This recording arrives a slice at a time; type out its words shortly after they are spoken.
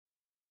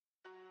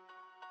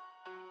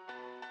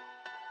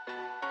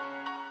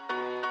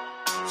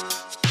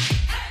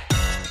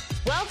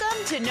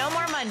No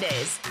More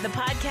Mondays, the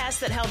podcast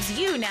that helps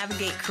you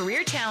navigate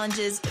career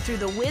challenges through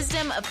the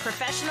wisdom of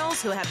professionals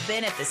who have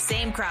been at the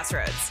same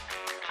crossroads.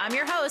 I'm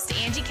your host,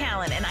 Angie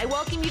Callen, and I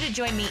welcome you to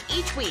join me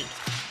each week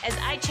as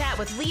I chat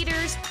with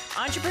leaders,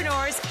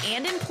 entrepreneurs,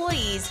 and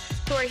employees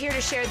who are here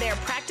to share their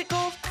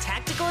practical,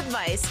 tactical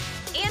advice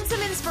and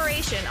some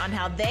inspiration on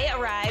how they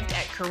arrived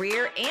at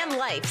career and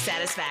life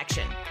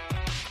satisfaction.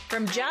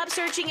 From job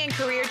searching and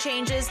career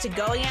changes to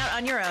going out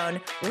on your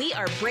own, we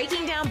are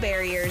breaking down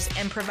barriers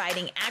and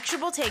providing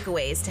actionable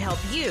takeaways to help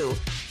you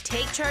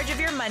take charge of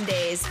your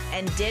Mondays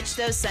and ditch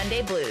those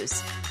Sunday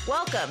blues.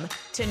 Welcome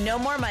to No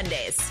More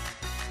Mondays.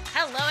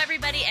 Hello,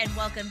 everybody, and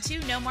welcome to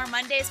No More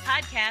Mondays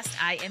podcast.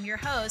 I am your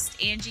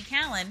host, Angie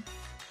Callen.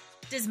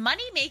 Does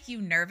money make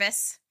you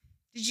nervous?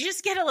 Did you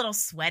just get a little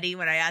sweaty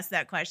when I asked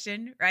that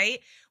question,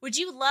 right? Would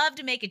you love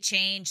to make a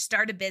change,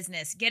 start a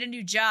business, get a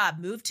new job,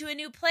 move to a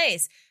new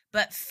place,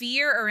 but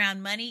fear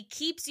around money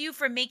keeps you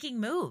from making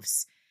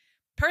moves?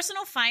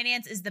 Personal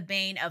finance is the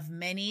bane of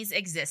many's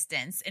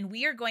existence, and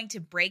we are going to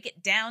break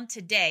it down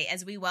today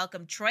as we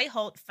welcome Troy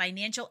Holt,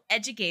 financial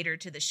educator,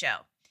 to the show.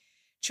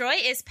 Troy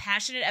is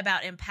passionate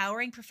about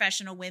empowering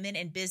professional women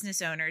and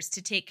business owners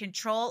to take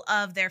control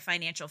of their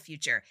financial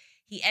future.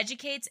 He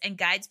educates and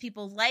guides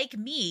people like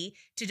me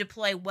to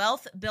deploy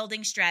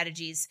wealth-building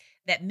strategies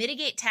that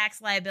mitigate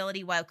tax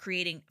liability while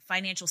creating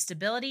financial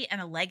stability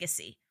and a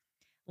legacy.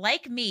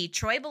 Like me,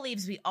 Troy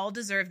believes we all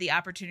deserve the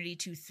opportunity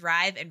to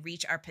thrive and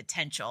reach our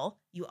potential.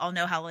 You all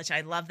know how much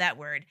I love that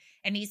word.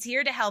 And he's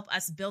here to help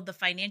us build the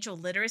financial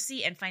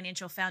literacy and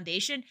financial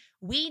foundation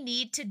we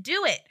need to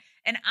do it.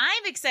 And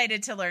I'm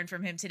excited to learn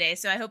from him today.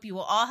 So I hope you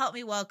will all help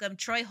me welcome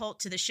Troy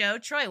Holt to the show.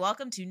 Troy,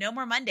 welcome to No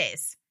More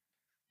Mondays.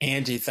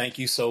 Angie, thank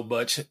you so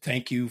much.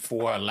 Thank you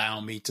for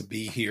allowing me to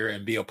be here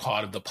and be a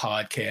part of the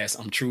podcast.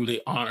 I'm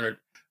truly honored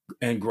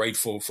and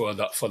grateful for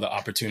the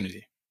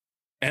opportunity.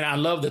 And I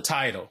love the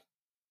title.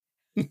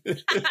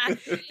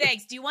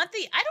 Thanks. Do you want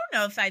I don't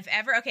know if I've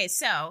ever, okay,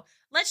 so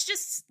let's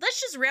just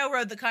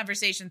railroad the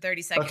conversation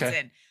 30 seconds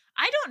in.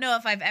 I don't know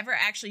if I've ever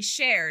actually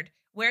shared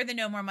where the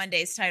No More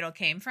Mondays title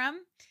came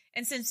from.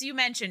 And since you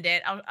mentioned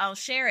it, I'll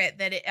share it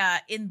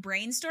that in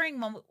brainstorming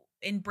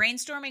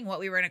what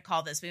we were going to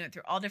call this, we went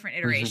through all different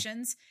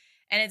iterations,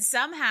 and it's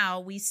somehow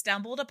we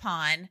stumbled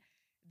upon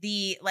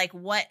the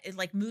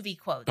movie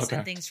quotes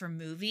and things from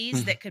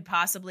movies that could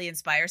possibly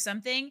inspire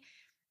something.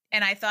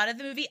 And I thought of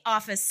the movie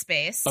Office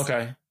Space,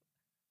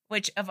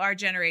 which of our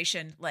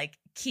generation,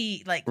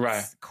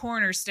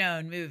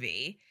 cornerstone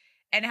movie,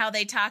 and how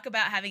they talk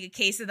about having a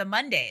case of the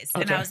Mondays.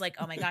 And I was like,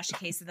 oh my gosh, a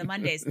case of the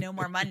Mondays, no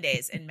more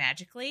Mondays. And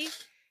magically,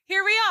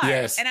 here we are.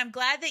 Yes. And I'm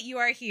glad that you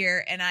are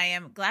here. And I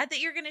am glad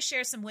that you're going to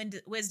share some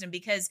wisdom,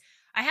 because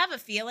I have a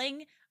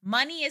feeling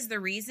money is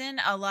the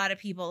reason a lot of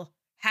people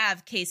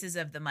have cases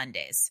of the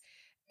Mondays.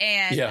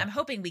 And I'm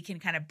hoping we can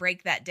kind of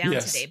break that down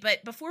today.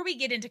 But before we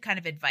get into kind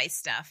of advice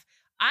stuff,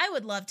 I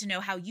would love to know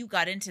how you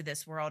got into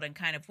this world and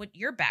kind of what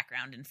your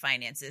background in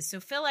finance is.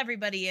 So fill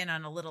everybody in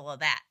on a little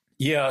of that.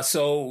 Yeah.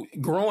 So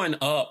growing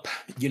up,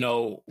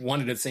 one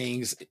of the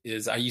things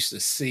is I used to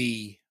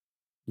see,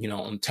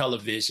 on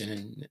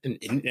television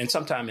and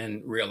sometime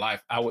in real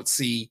life, I would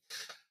see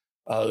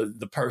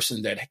the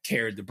person that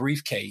carried the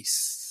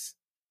briefcase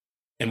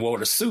and wore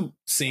the suit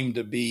seemed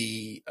to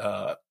be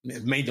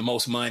made the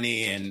most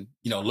money and,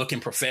 looking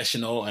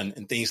professional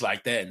and things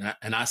like that.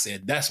 And I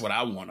said, that's what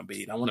I want to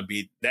be. I want to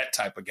be that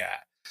type of guy,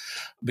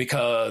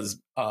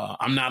 because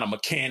I'm not a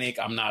mechanic.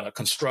 I'm not a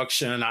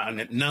construction.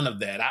 None of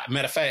that.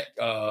 Matter of fact,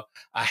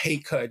 I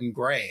hate cutting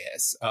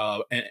grass.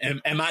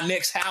 And my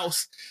next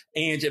house,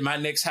 Angie,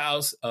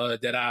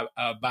 that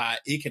I buy,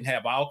 it can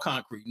have all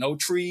concrete, no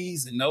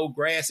trees and no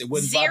grass. It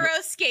wouldn't zero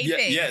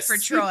scaping for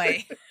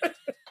Troy.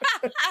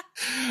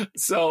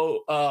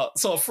 So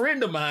a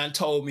friend of mine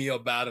told me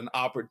about an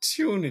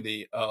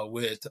opportunity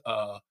with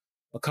a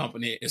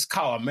company. It's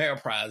called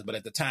Ameriprise, but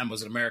at the time it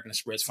was American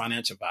Express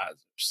Financial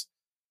Advisors.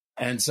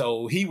 And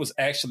so he was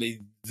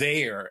actually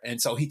there. And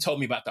so he told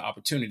me about the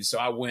opportunity. So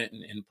I went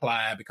and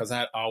applied because I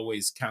had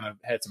always kind of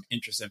had some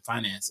interest in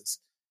finances.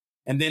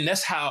 And then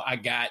that's how I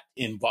got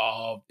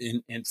involved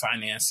in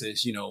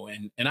finances,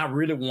 and I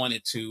really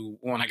wanted to,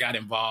 when I got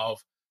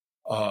involved,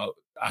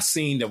 I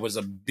seen there was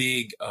a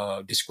big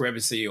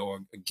discrepancy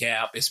or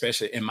gap,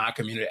 especially in my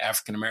community,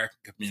 African-American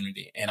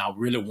community. And I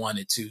really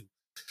wanted to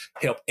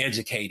help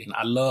educate. And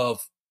I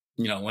love,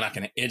 when I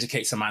can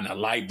educate somebody and a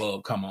light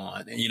bulb come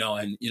on,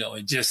 and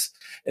it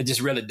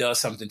just really does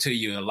something to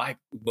you. And a light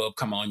bulb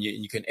come on you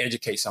and you can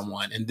educate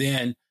someone. And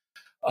then,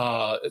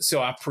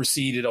 so I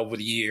proceeded over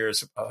the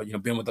years,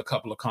 been with a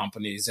couple of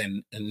companies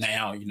and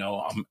now,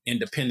 I'm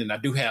independent. I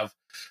do have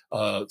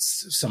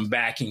some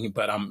backing,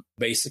 but I'm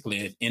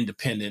basically an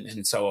independent.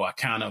 And so I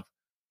kind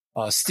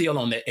of still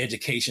on that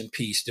education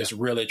piece, just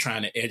really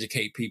trying to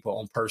educate people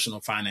on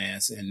personal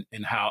finance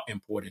and how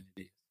important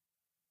it is.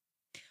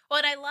 Well,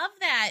 and I love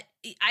that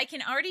I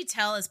can already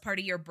tell as part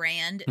of your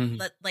brand,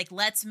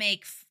 let's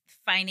make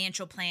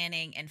financial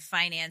planning and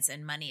finance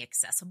and money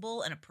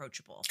accessible and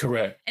approachable.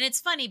 Correct. And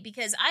it's funny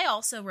because I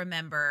also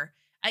remember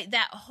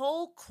that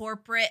whole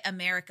corporate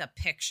America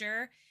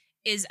picture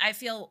is, I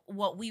feel,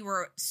 what we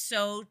were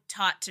so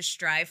taught to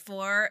strive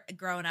for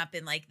growing up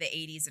in like the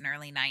 80s and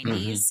early 90s.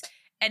 Mm-hmm.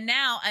 And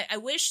now I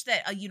wish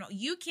that,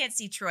 you can't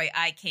see Troy.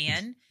 I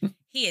can.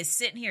 He is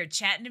sitting here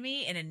chatting to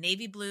me in a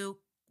navy blue,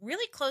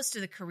 really close to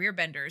the Career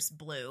Benders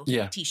blue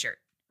t-shirt.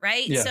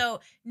 Right. Yeah.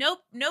 So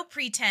no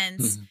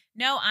pretense. Mm-hmm.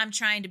 No, I'm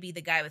trying to be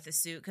the guy with the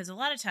suit. Cause a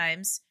lot of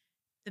times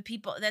the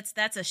people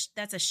that's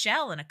a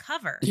shell and a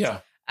cover.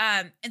 Yeah.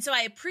 And so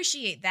I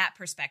appreciate that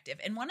perspective.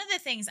 And one of the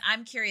things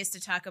I'm curious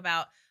to talk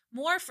about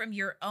more from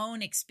your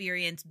own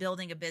experience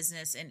building a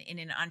business in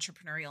an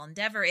entrepreneurial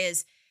endeavor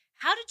is,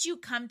 how did you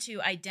come to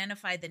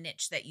identify the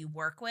niche that you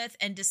work with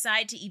and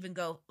decide to even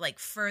go like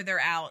further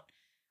out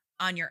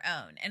on your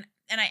own?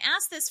 And I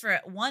ask this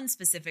for one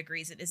specific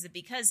reason, is it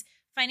because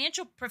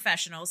financial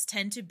professionals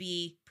tend to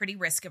be pretty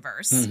risk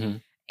averse. Mm-hmm.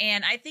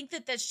 And I think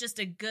that that's just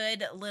a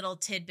good little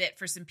tidbit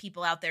for some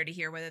people out there to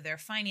hear, whether they're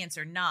finance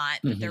or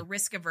not, mm-hmm. they're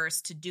risk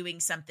averse to doing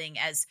something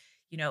as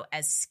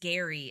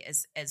scary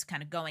as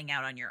kind of going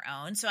out on your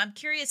own. So I'm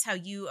curious how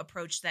you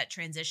approached that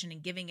transition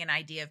and giving an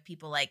idea of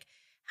people like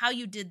how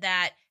you did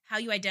that, how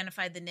you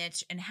identified the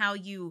niche, and how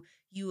you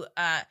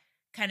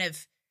kind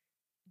of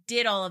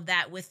did all of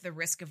that with the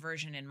risk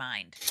aversion in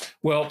mind.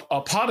 Well,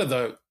 a part of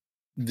the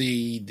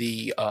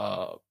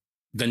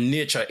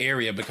niche or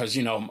area, because,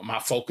 my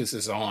focus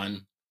is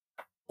on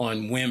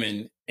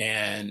women.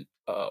 And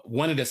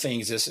one of the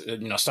things is,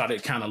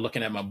 started kind of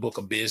looking at my book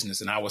of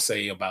business, and I would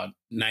say about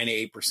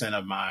 98%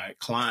 of my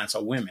clients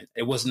are women.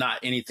 It was not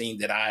anything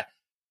that I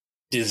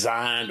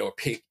designed or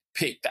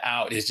picked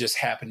out. It just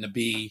happened to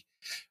be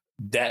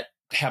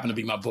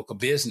my book of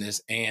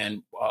business.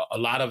 And a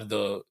lot of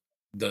the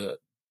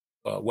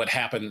what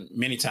happened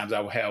many times,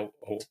 I would have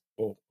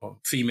a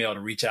female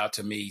to reach out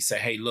to me, say,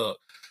 hey, look,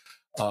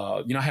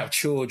 I have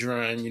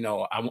children,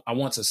 I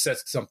want to set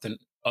something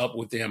up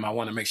with them. I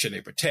want to make sure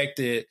they're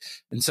protected.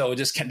 And so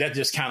that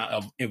just kind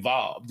of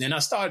evolved. Then I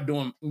started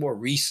doing more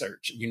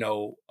research,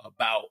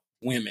 about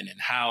women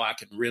and how I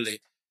can really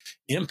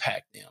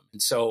impact them.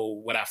 And so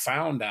what I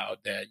found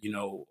out that,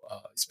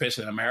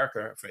 especially in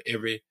America, for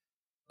every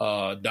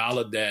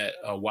dollar that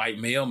a white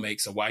male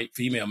makes, a white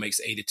female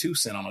makes 82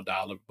 cents on a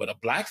dollar, but a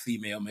black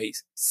female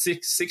makes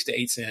 6 to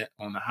 8 cents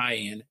on the high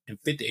end and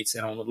 58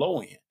 cents on the low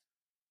end.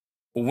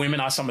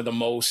 Women are some of the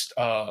most,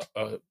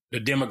 the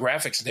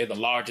demographics, they're the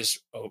largest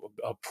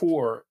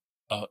poor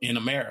in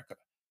America.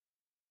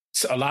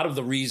 So a lot of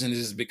the reason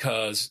is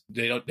because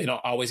they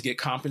don't always get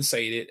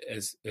compensated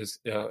as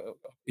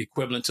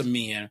equivalent to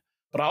men,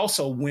 but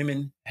also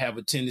women have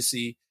a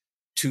tendency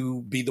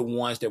to be the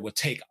ones that will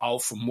take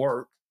off from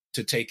work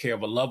to take care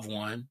of a loved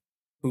one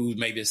who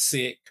maybe is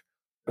sick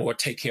or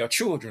take care of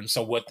children.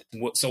 So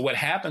what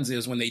happens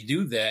is when they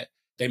do that,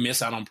 they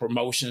miss out on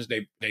promotions.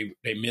 They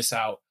miss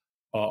out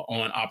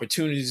on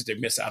opportunities. They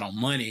miss out on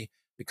money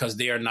because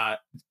they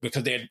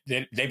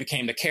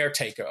became the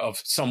caretaker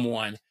of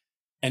someone.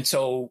 And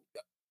so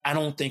I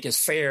don't think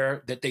it's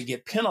fair that they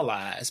get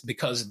penalized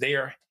because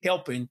they're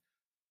helping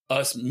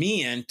us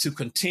men to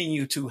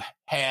continue to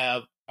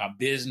have our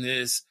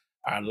business,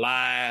 our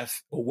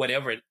life, or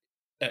whatever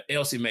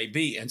else it may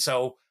be. And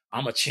so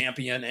I'm a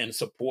champion and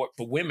support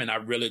for women. I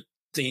really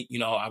think,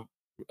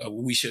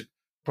 we should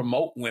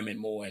promote women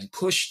more and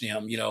push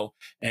them,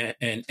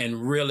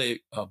 and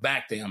really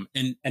back them.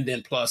 And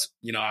then plus,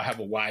 I have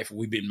a wife.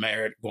 We've been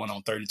married going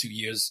on 32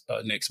 years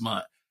next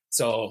month.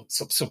 So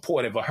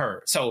supportive of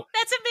her. So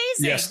that's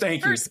amazing. Yes,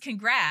 thank you. First,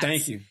 congrats.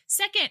 Thank you.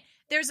 Second,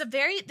 there's a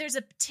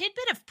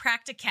tidbit of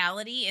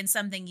practicality in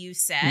something you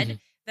said mm-hmm.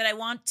 that I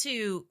want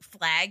to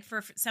flag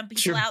for some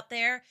people out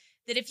there.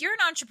 That if you're an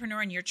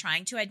entrepreneur and you're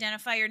trying to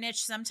identify your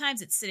niche,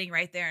 sometimes it's sitting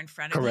right there in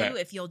front of you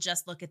if you'll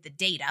just look at the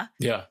data,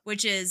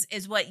 which is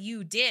what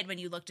you did when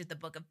you looked at the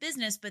book of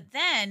business. But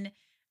then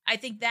I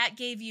think that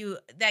gave you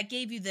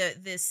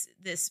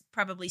this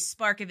probably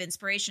spark of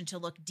inspiration to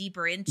look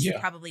deeper into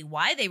probably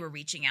why they were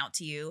reaching out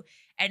to you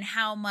and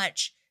how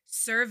much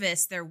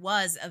service there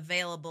was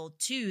available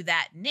to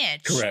that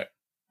niche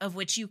of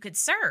which you could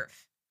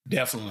serve.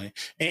 Definitely.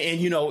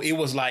 And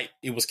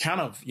it was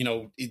kind of,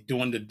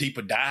 doing the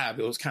deeper dive,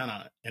 it was kind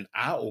of an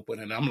eye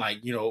opener. And I'm like,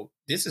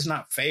 this is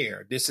not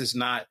fair.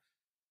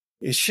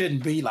 It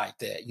shouldn't be like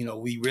that.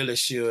 We really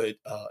should.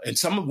 And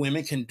some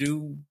women can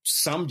do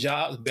some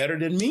jobs better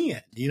than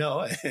men,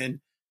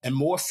 and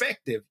more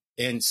effective.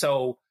 And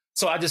so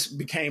I just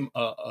became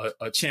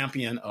a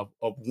champion of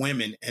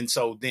women. And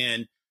so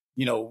then,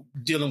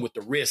 dealing with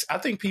the risk, I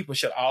think people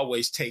should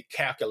always take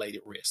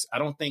calculated risks. I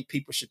don't think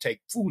people should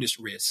take foolish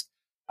risks.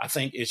 I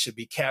think it should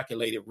be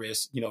calculated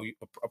risk.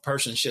 A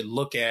person should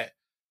look at,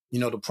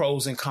 the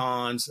pros and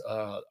cons,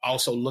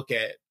 also look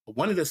at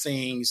one of the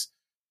things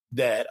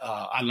that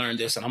I learned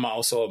this, and I'm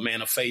also a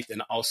man of faith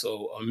and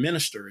also a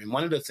minister. And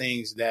one of the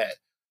things that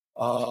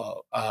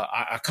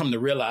I come to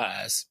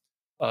realize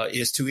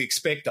is to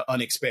expect the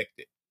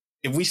unexpected.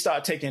 If we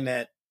start taking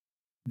that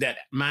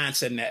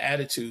mindset and that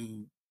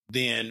attitude,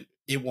 then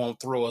it won't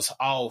throw us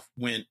off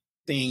when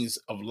things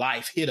of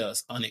life hit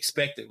us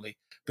unexpectedly,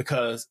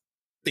 because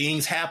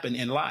things happen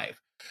in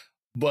life.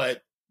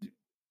 But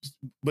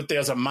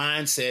there's a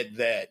mindset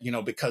that,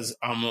 because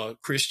I'm a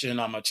Christian,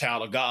 I'm a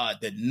child of God,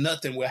 that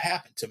nothing will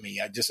happen to me.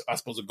 I'm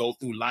supposed to go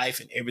through life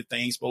and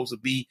everything's supposed to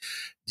be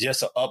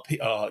just a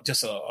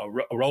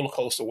roller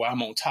coaster where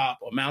I'm on top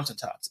or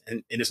mountaintops.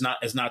 And it's not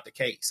the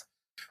case.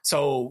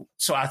 So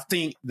I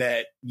think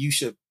that you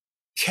should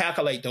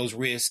calculate those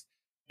risks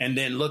and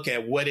then look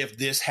at, what if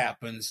this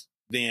happens,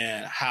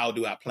 then how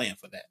do I plan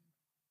for that?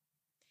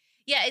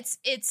 Yeah,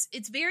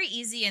 it's very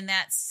easy in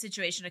that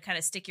situation to kind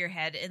of stick your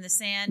head in the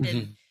sand. Mm-hmm.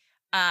 And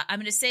I'm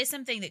going to say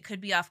something that could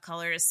be off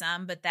color to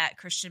some, but that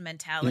Christian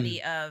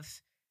mentality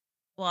of,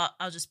 well,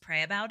 I'll just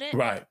pray about it.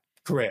 Right.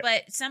 Correct.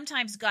 But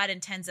sometimes God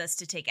intends us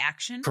to take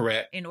action.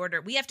 Correct.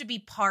 We have to be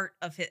part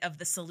of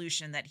the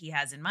solution that he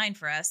has in mind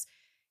for us.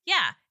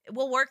 Yeah,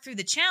 we'll work through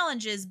the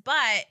challenges,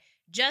 but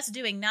just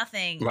doing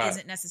nothing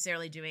isn't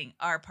necessarily doing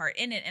our part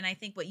in it. And I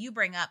think what you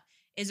bring up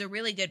is a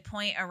really good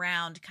point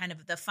around kind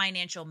of the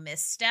financial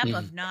misstep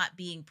of not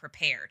being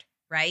prepared,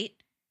 right?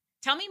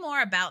 Tell me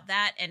more about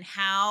that and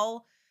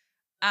how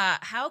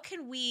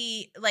can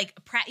we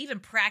even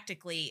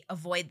practically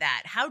avoid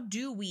that? How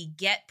do we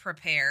get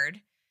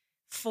prepared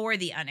for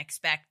the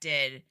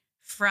unexpected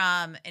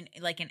from an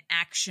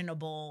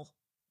actionable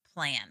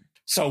plan?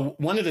 So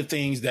one of the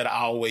things that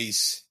I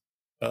always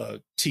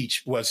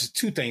teach was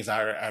two things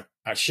I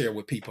share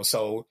with people.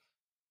 So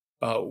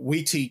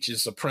we teach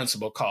is a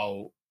principle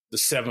called the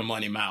 7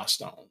 money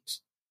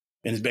milestones.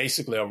 And it's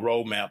basically a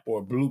roadmap or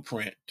a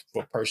blueprint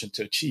for a person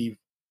to achieve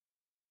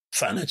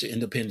financial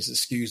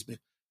independence,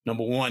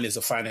 Number one is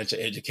a financial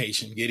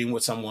education, getting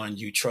with someone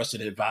you trust,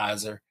 an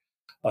advisor,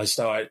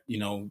 start,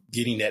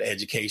 getting that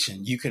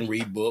education. You can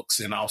read books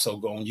and also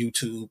go on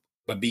YouTube,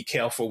 but be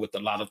careful with a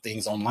lot of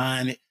things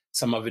online.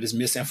 Some of it is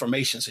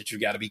misinformation, so you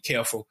got to be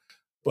careful.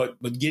 But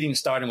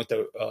starting with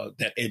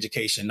that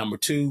education. Number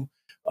two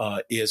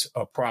is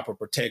a proper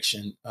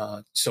protection.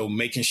 So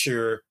making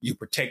sure you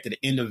protected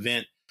in the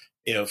event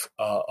if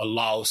a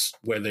loss,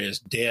 whether it's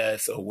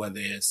death or whether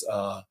it's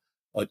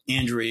an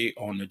injury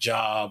on the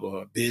job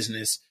or a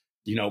business,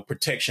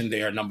 protection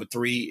there. Number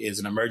three is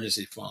an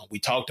emergency fund. We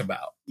talked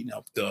about,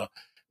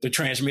 the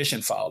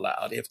transmission fall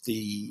out, if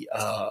the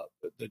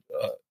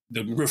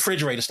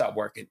refrigerator stopped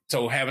working.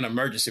 So have an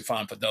emergency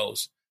fund for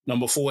those.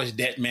 Number four is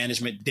debt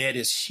management. Debt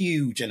is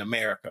huge in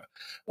America.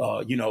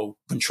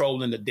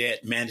 Controlling the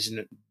debt,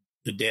 managing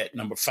the debt.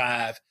 Number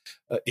five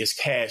is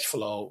cash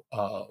flow.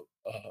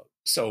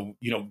 So,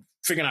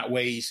 figuring out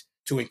ways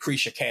to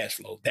increase your cash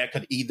flow. That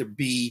could either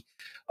be,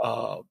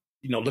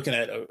 looking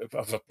at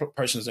if a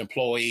person's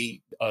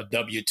employee,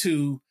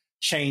 W-2,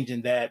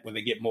 changing that when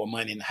they get more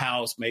money in the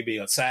house, maybe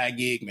a side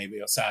gig, maybe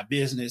a side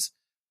business.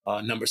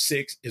 Number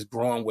six is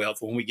growing wealth.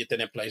 When we get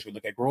that in place, we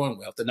look at growing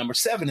wealth. And number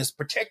seven is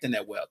protecting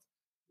that wealth.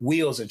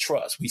 Wills and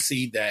trust. We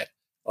see that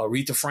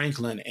Aretha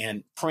Franklin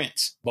and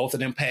Prince, both of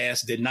them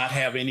passed, did not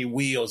have any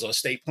wills or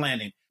estate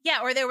planning.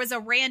 Yeah, or there was a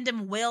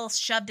random will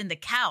shoved in the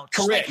couch.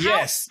 Correct.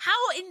 Yes. How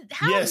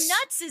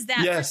nuts is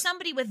that for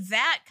somebody with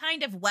that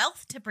kind of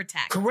wealth to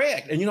protect?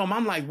 Correct. And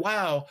I'm like,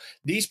 wow,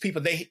 these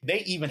people, they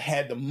even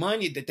had the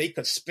money that they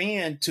could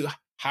spend to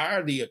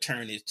hire the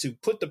attorneys to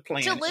put the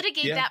plan to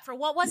litigate that for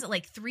what was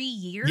it, 3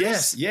 years?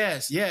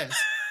 Yes.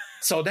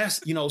 So that's,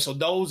 so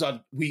those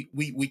are,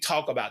 we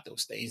talk about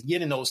those things,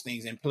 getting those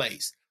things in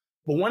place.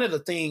 But one of the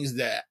things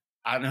that,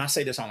 and I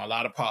say this on a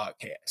lot of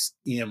podcasts,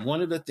 and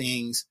one of the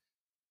things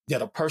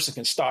that a person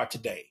can start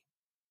today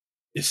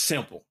is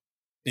simple.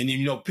 And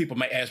people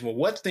may ask, well,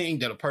 what thing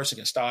that a person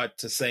can start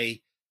to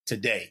say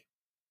today?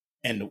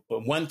 And the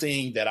one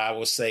thing that I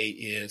will say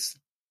is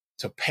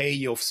to pay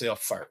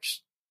yourself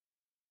first.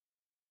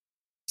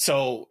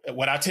 So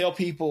what I tell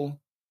people,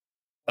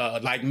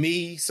 like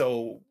me,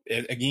 so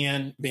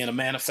again, being a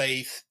man of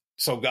faith,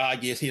 so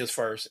God gets his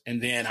first,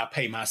 and then I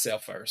pay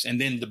myself first, and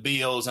then the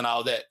bills and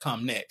all that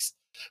come next.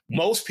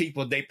 Most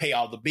people, they pay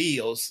all the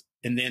bills,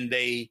 and then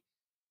they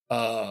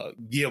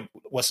give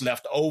what's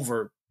left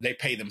over, they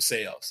pay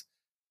themselves.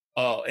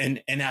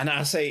 And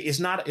I say it's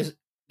not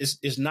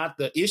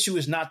the issue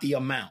is not the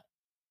amount,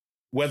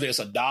 whether it's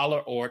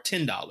 $1 or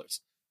 $10.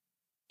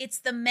 It's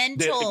the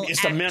mental.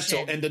 It's the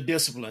mental and the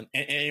discipline.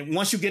 And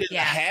once you get in the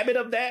habit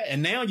of that,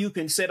 and now you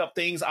can set up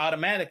things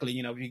automatically.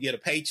 If you get a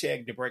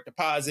paycheck, direct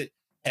deposit,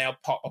 have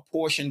a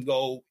portion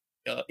go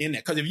in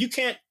there. Because if you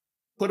can't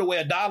put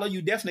away $1,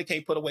 you definitely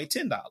can't put away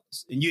 $10. And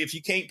if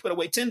you can't put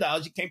away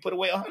 $10, you can't put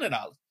away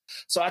 $100.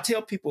 So I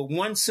tell people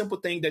one simple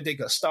thing that they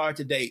could start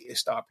today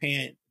is start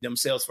paying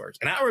themselves first.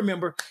 And I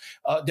remember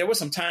there were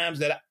some times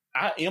that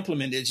I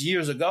implemented this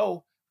years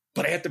ago,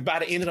 but by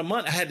the end of the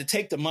month, I had to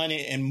take the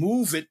money and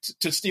move it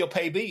to still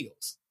pay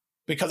bills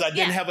because I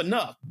didn't have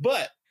enough.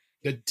 But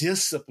the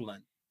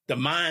discipline, the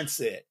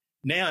mindset,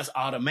 now it's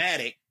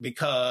automatic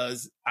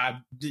because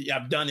I've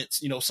done it,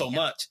 so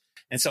much.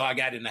 And so I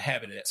got in the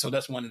habit of that. So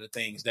that's one of the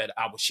things that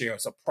I would share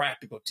as a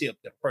practical tip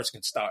that a person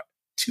can start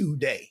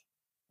today.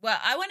 Well,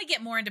 I want to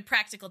get more into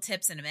practical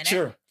tips in a minute.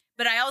 Sure.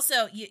 But I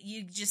also,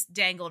 you just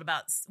dangled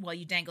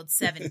you dangled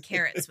 7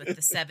 carrots with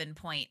the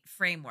 7-point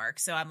framework.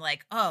 So I'm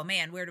like, oh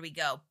man, where do we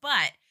go?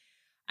 But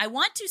I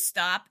want to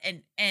stop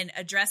and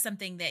address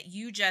something that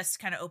you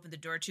just kind of opened the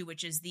door to,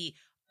 which is the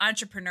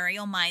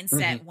entrepreneurial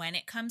mindset when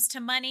it comes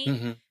to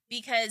money,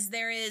 because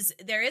there is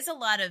a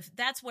lot of,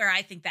 that's where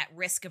I think that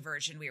risk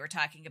aversion we were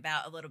talking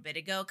about a little bit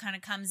ago kind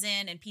of comes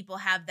in, and people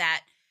have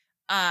that,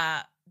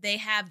 they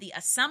have the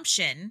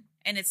assumption,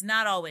 and it's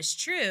not always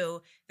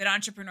true, that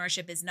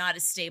entrepreneurship is not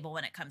as stable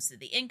when it comes to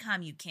the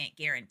income. You can't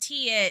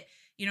guarantee it,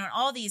 and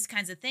all these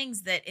kinds of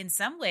things that in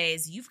some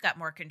ways you've got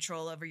more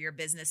control over your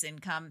business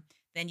income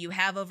than you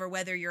have over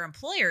whether your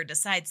employer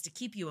decides to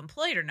keep you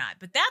employed or not.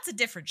 But that's a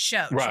different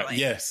show, right? Troy.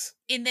 Yes.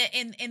 In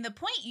the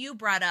point you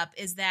brought up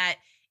is that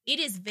it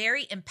is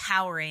very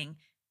empowering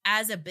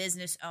as a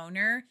business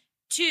owner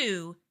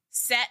to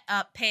set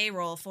up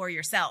payroll for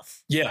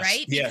yourself. Yes.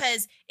 Right? Yes.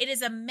 Because it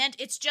is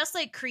it's just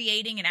like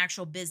creating an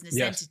actual business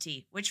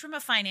entity, which from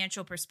a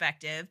financial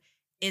perspective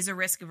is a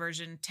risk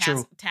aversion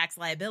tax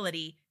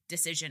liability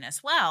decision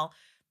as well.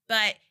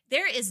 But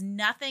there is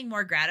nothing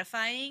more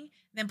gratifying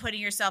than putting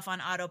yourself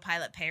on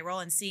autopilot payroll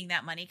and seeing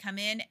that money come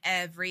in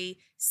every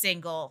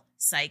single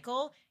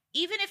cycle,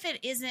 even if it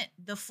isn't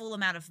the full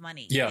amount of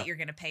money that you're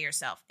going to pay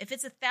yourself. If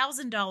it's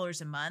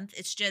 $1,000 a month,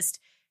 it's just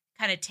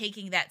kind of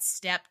taking that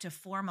step to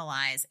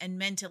formalize and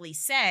mentally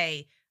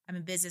say, I'm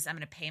in business, I'm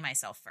going to pay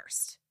myself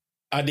first.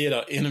 I did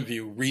an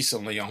interview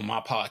recently on my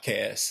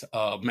podcast.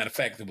 Matter of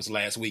fact, it was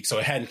last week, so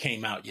it hadn't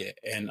came out yet.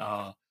 And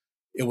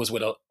it was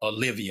with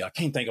Olivia. I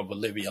can't think of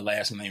Olivia's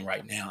last name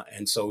right now.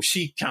 And so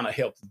she kind of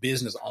helped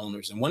business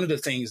owners. And one of the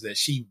things that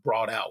she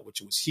brought out, which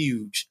was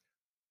huge,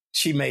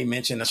 she made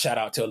mention, a shout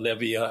out to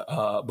Olivia,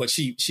 but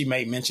she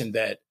made mention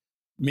that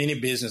many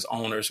business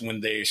owners, when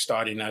they're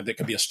starting now, there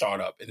could be a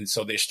startup. And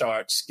so they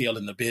start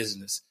scaling the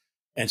business.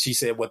 And she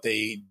said what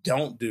they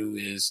don't do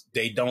is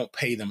they don't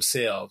pay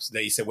themselves.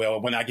 They said, well,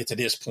 when I get to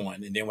this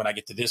point, and then when I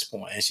get to this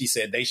point. And she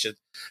said they should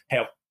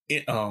have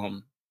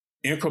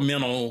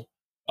incremental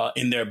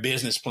in their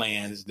business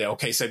plans. That,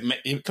 okay, so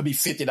it could be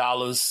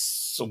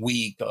 $50 a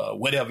week,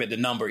 whatever the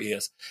number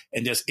is,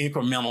 and just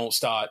incremental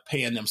start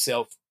paying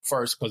themselves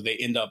first, because they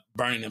end up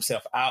burning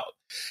themselves out.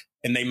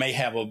 And they may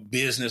have a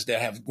business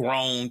that have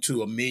grown to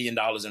 $1 million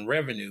in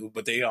revenue,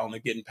 but they are only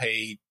getting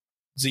paid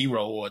 $0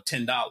 or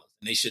 $10. And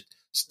they should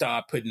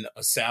start putting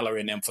a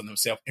salary in them for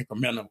themselves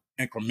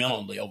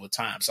incrementally over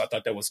time. So I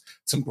thought that was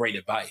some great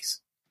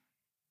advice.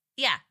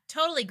 Yeah,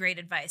 totally great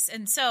advice.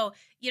 And so,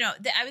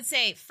 I would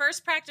say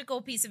first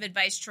practical piece of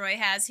advice Troy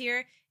has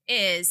here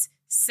is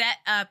set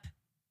up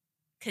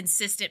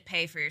consistent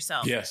pay for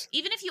yourself. Yes.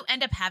 Even if you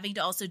end up having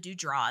to also do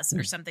draws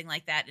or something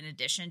like that in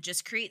addition,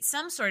 just create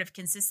some sort of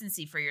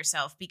consistency for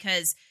yourself,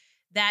 because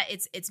that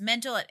it's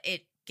mental.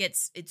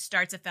 It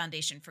starts a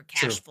foundation for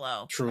cash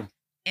flow. True.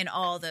 And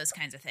all those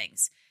kinds of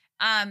things.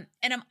 And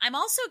I'm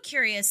also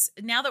curious,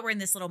 now that we're in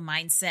this little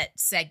mindset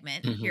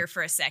segment here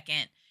for a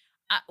second,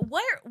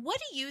 what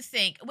do you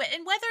think,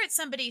 and whether it's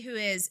somebody who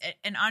is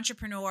an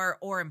entrepreneur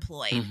or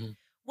employed,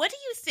 what do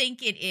you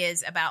think it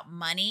is about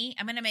money?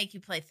 I'm going to make you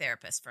play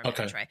therapist for a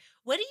minute, Troy.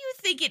 What do you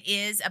think it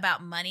is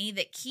about money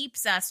that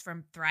keeps us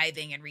from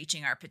thriving and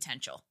reaching our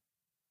potential?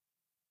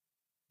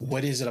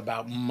 What is it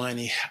about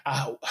money?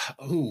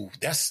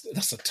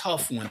 That's a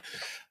tough one.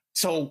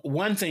 So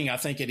one thing I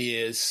think it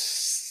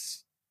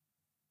is,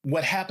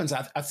 what happens,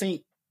 I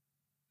think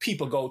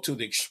people go to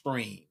the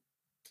extreme.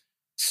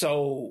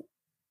 So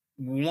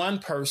one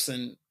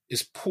person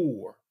is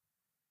poor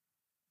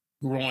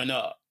growing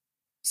up.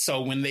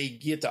 So when they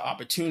get the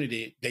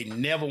opportunity, they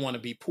never want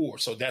to be poor.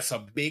 So that's a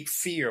big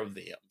fear of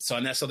them. So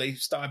they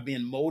start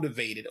being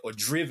motivated or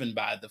driven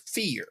by the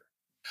fear.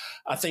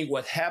 I think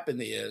what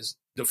happened is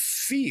the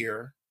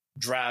fear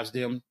drives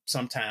them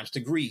sometimes to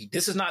greed.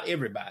 This is not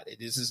everybody.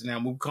 This is, now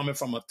we're coming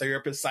from a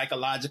therapist,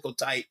 psychological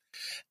type,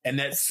 and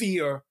that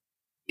fear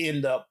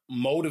end up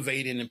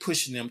motivating and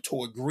pushing them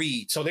toward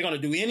greed. So they're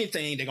going to do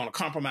anything. They're going to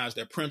compromise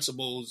their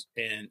principles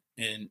and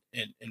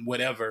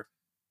whatever,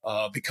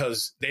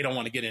 because they don't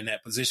want to get in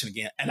that position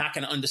again. And I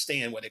can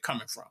understand where they're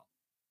coming from.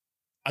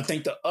 I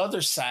think the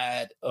other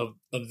side of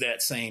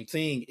that same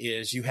thing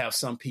is you have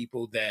some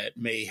people that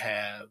may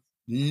have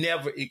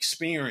never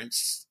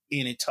experienced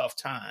any tough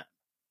time.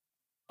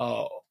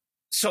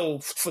 So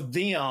for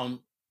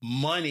them,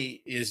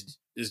 money is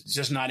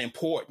just not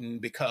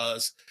important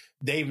because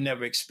they've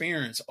never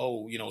experienced,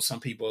 some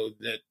people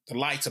that the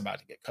light's about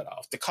to get cut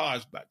off, the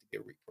car's about to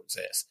get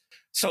repossessed.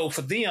 So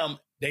for them,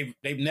 they've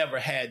never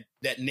had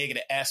that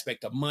negative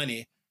aspect of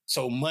money.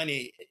 So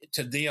money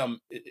to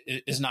them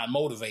is not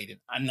motivating.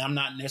 And I'm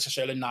not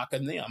necessarily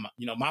knocking them.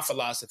 My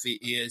philosophy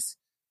is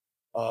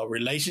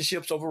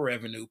relationships over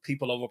revenue,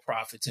 people over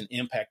profits, and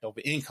impact over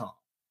income.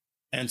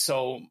 And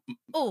so,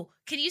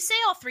 can you say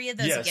all three of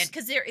those again?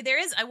 Because there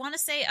is, I want to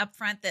say up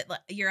front that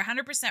you're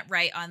 100%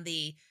 right on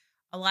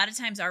a lot of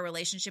times our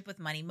relationship with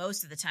money,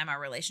 most of the time our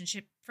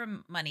relationship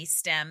from money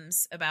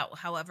stems about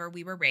however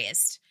we were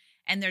raised.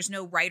 and there's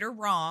no right or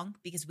wrong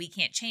because we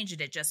can't change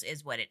it. It just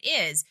is what it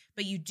is.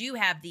 But you do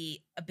have the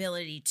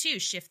ability to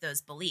shift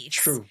those beliefs.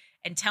 True.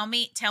 And tell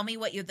me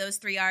what those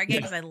three are again,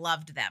 because I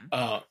loved them.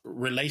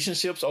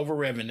 Relationships over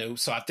revenue.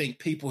 So I think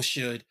people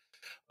should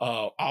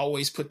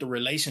always put the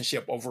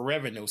relationship over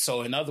revenue.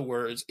 So in other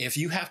words, if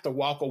you have to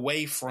walk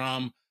away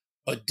from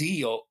a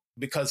deal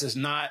because it's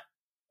not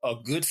a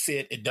good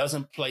fit, it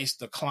doesn't place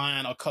the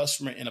client or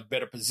customer in a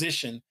better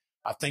position,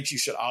 I think you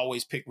should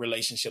always pick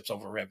relationships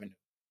over revenue.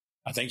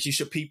 I think you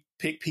should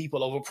pick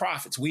people over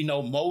profits. We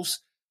know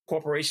most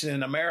corporations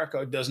in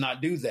America does not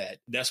do that.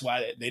 That's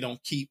why they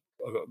don't keep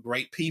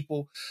great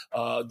people.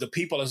 The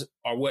people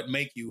are what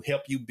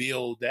help you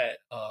build that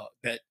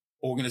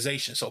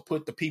organization. So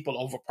put the people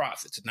over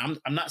profits. And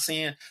I'm not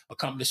saying a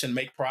company shouldn't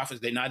make profits.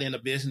 They're not in a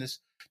business.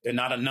 They're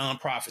not a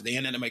nonprofit. They're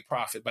in it to make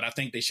profit. But I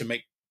think they should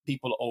put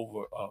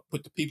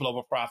the people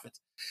over profits.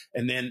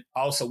 And then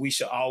also we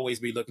should always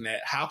be looking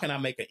at how can I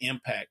make an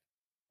impact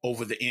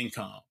over the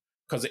income?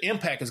 Because the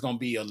impact is going to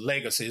be a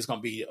legacy. It's going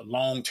to be a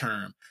long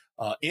term.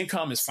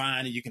 Income is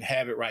fine and you can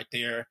have it right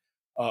there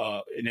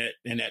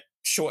in that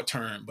short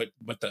term.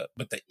 But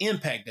the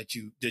impact that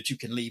you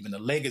can leave and the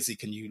legacy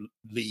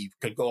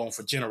could go on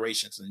for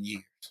generations and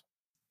years.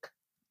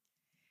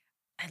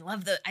 I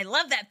love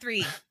that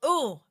 3.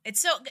 Oh,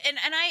 it's so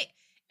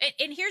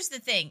and here's the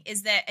thing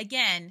is that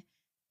again,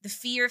 the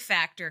fear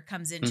factor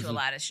comes into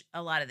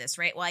a lot of this,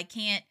 right? Well, I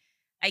can't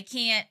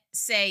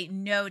say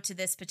no to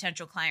this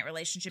potential client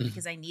relationship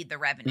because I need the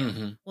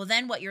revenue. Well,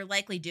 then what you're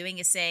likely doing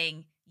is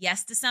saying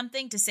yes to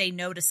something to say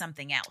no to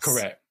something else.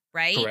 Correct.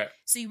 Right. Correct.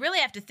 So you really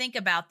have to think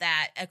about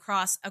that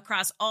across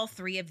all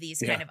 3 of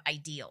these kind of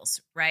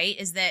ideals, right?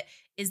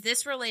 Is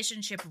this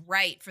relationship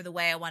right for the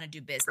way I want to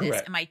do business?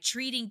 Correct. Am I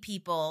treating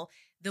people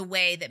the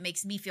way that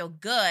makes me feel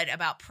good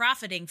about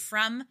profiting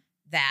from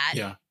that?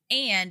 Yeah.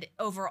 And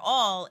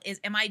overall,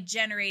 am I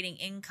generating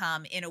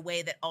income in a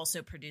way that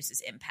also produces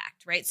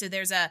impact, right? So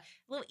there's a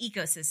little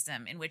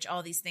ecosystem in which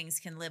all these things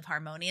can live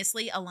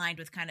harmoniously, aligned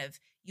with kind of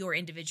your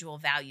individual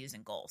values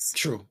and goals.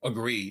 True.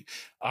 Agreed.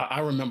 I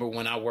remember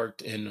when I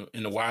worked in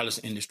the wireless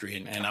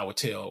industry and I would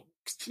tell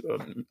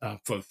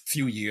for a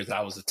few years,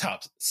 I was the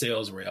top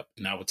sales rep,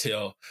 and I would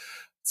tell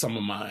some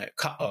of my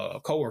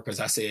coworkers,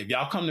 I said, if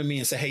y'all come to me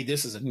and say, hey,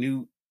 this is a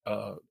new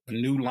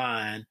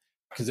line,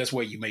 because that's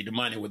where you made the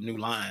money with new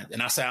lines.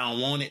 And I say, I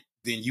don't want it,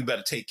 then you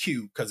better take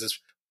cue, because it's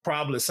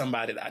probably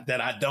somebody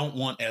that I don't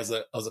want as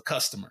a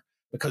customer,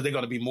 because they're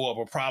going to be more of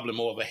a problem,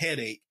 more of a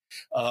headache,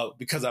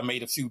 because I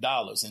made a few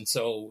dollars. And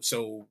so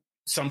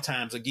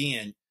sometimes,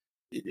 again,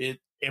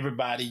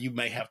 everybody you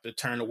may have to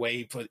turn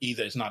away for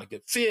either it's not a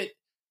good fit,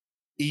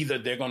 either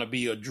they're going to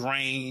be a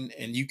drain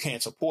and you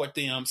can't support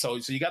them. So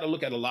you got to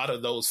look at a lot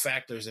of those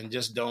factors and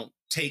just don't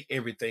take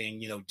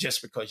everything,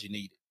 just because you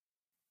need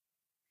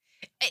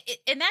it.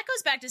 And that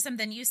goes back to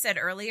something you said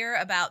earlier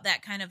about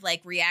that kind of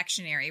like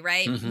reactionary,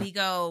 right? We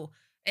go,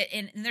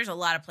 and there's a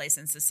lot of places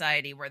in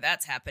society where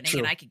that's happening. True.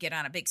 And I could get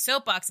on a big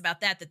soapbox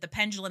about that the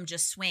pendulum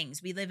just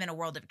swings. We live in a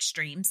world of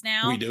extremes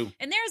now. We do.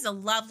 And there's a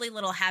lovely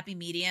little happy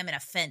medium and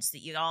a fence that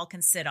you all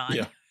can sit on.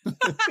 Yeah.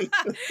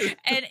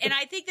 and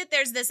I think that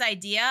there's this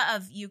idea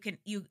of you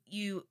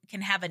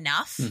can have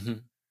enough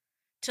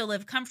to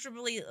live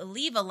comfortably,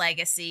 leave a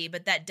legacy,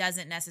 but that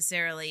doesn't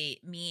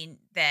necessarily mean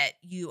that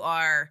you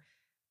are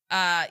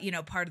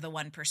part of the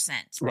 1%.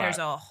 Right. There's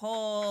a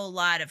whole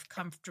lot of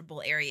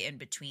comfortable area in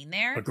between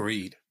there.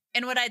 Agreed.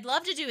 And what I'd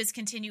love to do is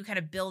continue kind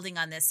of building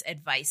on this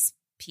advice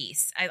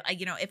piece.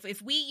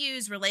 If we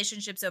use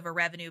relationships over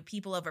revenue,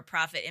 people over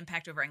profit,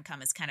 impact over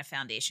income is kind of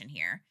foundation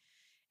here.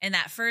 And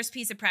that first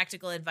piece of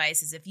practical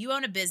advice is if you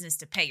own a business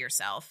to pay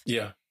yourself,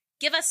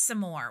 give us some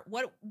more.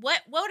 What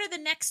are the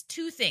next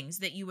 2 things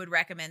that you would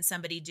recommend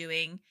somebody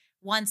doing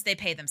once they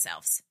pay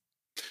themselves?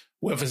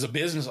 Well, if as a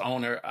business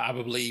owner, I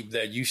believe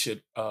that you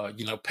should,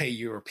 pay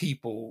your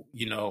people,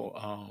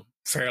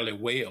 fairly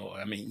well.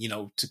 I mean,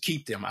 to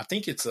keep them. I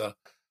think it's a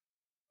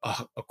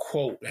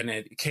quote, and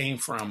it came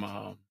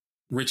from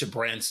Richard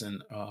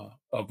Branson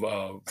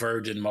of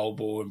Virgin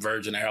Mobile and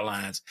Virgin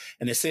Airlines.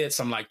 And it said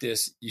something like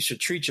this: you should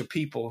treat your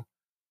people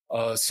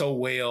so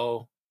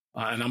well,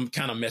 and I'm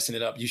kind of messing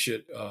it up. You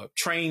should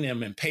train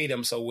them and pay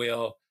them so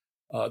well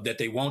that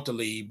they want to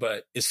leave,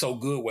 but it's so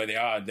good where they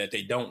are that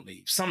they don't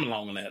leave. Something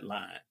along that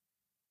line.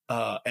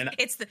 And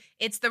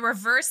it's the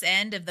reverse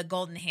end of the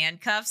golden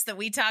handcuffs that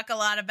we talk a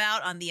lot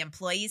about on the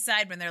employee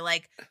side, when they're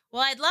like,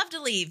 well, I'd love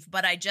to leave,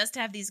 but I just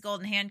have these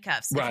golden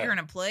handcuffs. Right. If you're an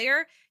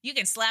employer, you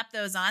can slap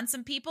those on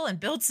some people and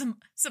build some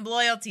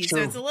loyalty. True.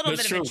 So it's a little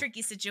bit of a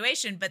tricky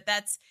situation, but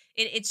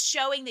it's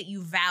showing that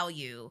you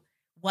value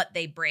what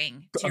they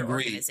bring to your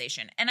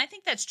organization. And I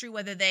think that's true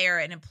whether they are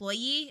an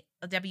employee,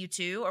 a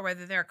W-2, or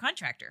whether they're a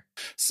contractor.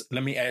 So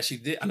let me ask you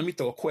this. Let me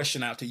throw a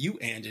question out to you,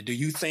 Angie. Do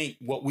you think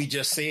what we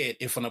just said,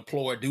 if an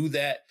employer do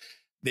that,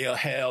 they'll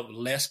have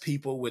less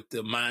people with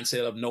the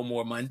mindset of no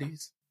more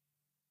Mondays?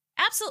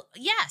 Absolutely.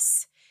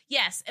 Yes.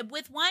 Yes.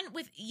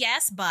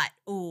 Yes, but.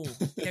 Ooh,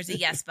 there's a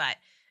yes, but.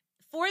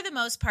 For the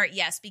most part,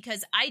 yes,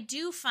 because I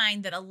do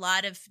find that a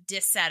lot of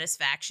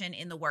dissatisfaction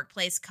in the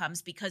workplace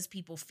comes because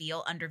people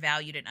feel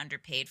undervalued and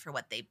underpaid for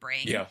what they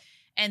bring. Yeah.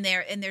 And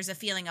there's a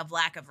feeling of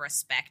lack of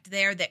respect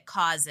there that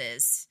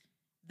causes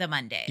the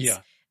Mondays. Yeah.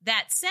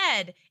 That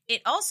said,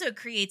 it also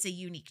creates a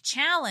unique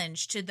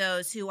challenge to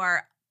those who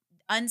are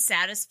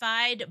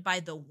unsatisfied by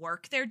the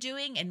work they're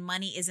doing, and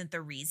money isn't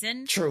the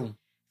reason. True.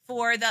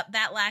 For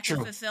that lack True.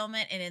 of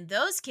fulfillment. And in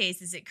those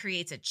cases, it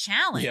creates a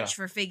challenge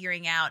for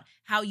figuring out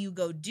how you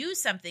go do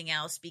something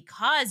else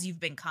because you've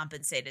been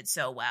compensated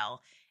so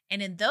well.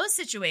 And in those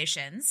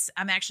situations,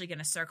 I'm actually going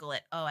to circle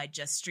it. Oh, I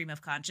just stream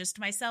of conscious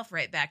to myself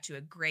right back to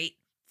a great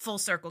full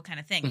circle kind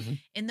of thing. Mm-hmm.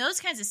 In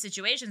those kinds of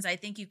situations, I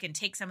think you can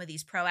take some of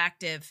these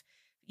proactive,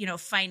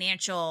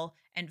 financial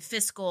and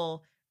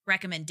fiscal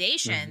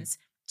recommendations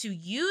to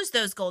use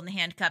those golden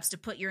handcuffs to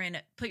put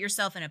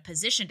yourself in a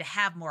position to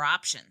have more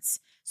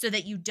options, so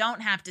that you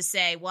don't have to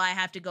say, well, I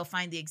have to go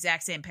find the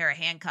exact same pair of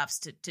handcuffs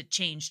to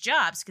change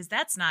jobs, because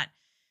that's not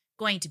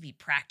going to be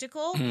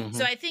practical. Mm-hmm.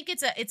 So I think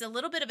it's a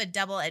little bit of a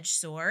double-edged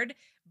sword,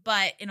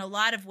 but in a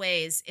lot of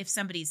ways, if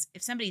somebody's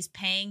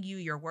paying you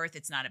your worth,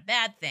 it's not a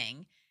bad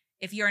thing.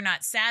 If you're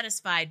not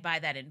satisfied by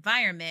that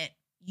environment,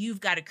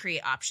 you've got to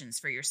create options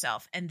for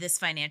yourself. And this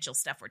financial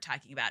stuff we're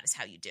talking about is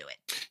how you do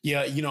it.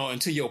 Yeah.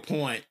 And to your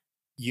point,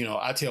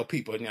 I tell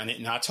people,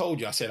 and I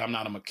told you, I said, I'm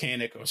not a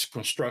mechanic or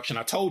construction.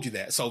 I told you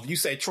that. So if you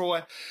say,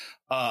 Troy,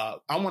 I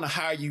want to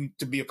hire you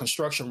to be a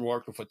construction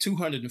worker for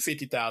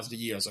 $250,000 a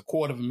year, it's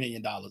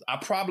 $250,000. I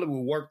probably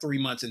will work 3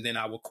 months and then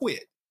I will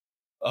quit.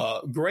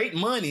 Great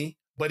money,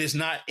 but it's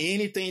not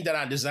anything that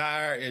I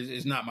desire.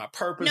 It's not my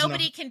purpose.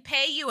 Nobody can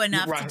pay you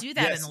enough to do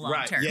that in the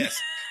long term. Yes,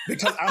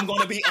 because I'm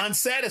going to be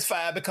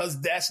unsatisfied because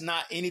that's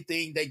not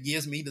anything that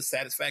gives me the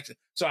satisfaction.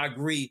 So I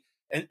agree.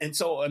 And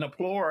so an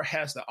employer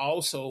has to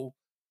also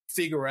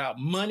figure out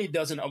money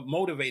doesn't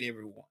motivate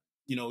everyone,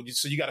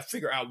 so you got to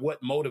figure out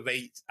what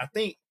motivates. I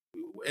think,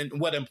 and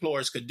what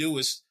employers could do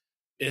is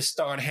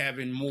start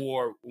having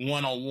more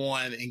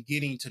one-on-one and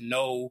getting to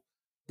know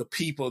the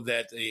people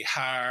that they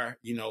hire,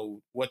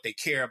 what they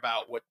care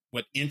about,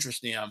 what interests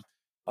them.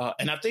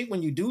 And I think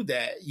when you do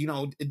that,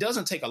 it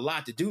doesn't take a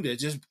lot to do that.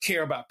 Just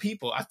care about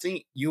people. I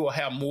think you will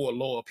have more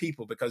loyal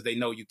people because they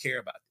know you care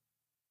about them.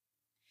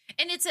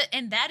 And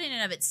that in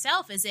and of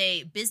itself is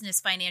a business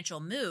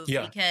financial move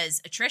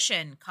because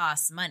attrition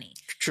costs money.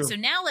 True. So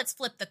now let's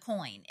flip the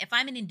coin. If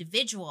I'm an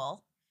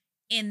individual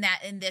in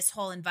this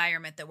whole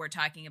environment that we're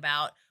talking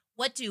about,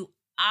 what do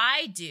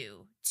I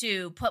do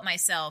to put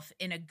myself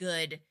in a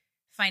good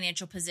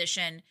financial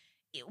position,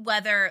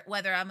 whether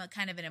I'm a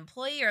kind of an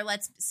employee or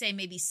let's say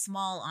maybe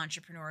small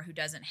entrepreneur who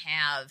doesn't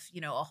have,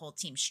 a whole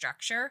team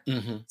structure.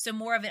 Mm-hmm. So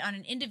more of it on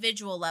an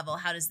individual level,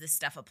 how does this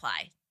stuff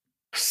apply?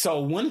 So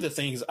one of the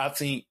things I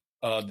think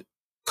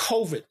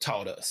COVID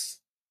taught us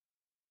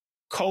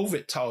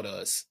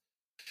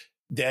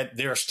that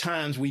there's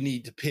times we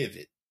need to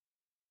pivot.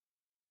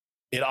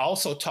 It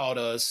also taught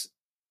us,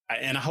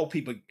 and I hope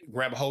people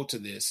grab a hold to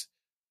this,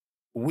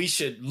 we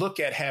should look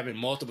at having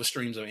multiple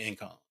streams of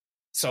income.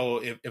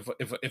 So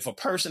if a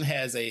person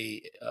has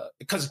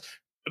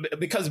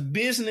because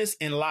business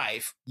and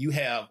life, you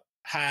have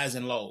highs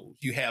and lows.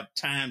 You have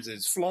times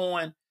it's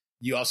flowing.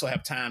 You also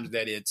have times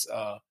that it's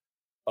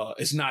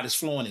not as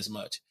flowing as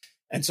much.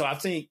 And so I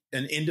think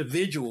an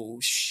individual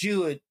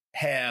should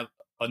have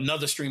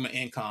another stream of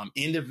income.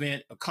 In the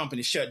event a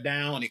company shut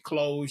down, it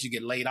closed, you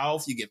get laid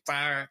off, you get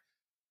fired.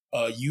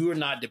 You are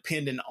not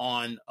dependent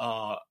on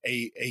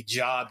a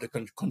job to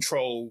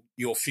control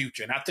your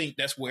future. And I think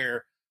that's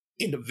where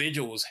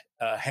individuals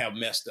have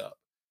messed up.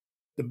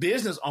 The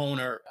business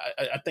owner,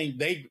 I think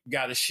they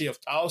got to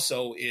shift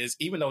also is,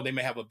 even though they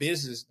may have a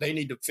business, they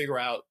need to figure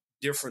out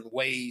different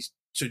ways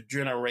to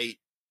generate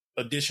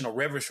additional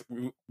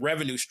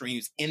revenue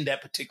streams in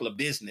that particular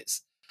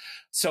business.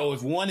 So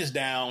if one is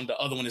down, the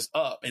other one is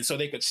up. And so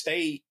they could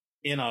stay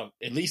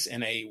at least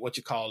in a, what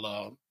you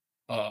call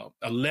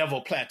a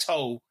level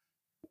plateau.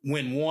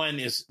 When one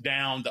is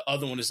down, the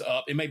other one is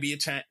up. It may be a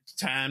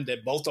time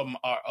that both of them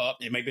are up.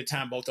 It may be a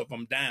time both of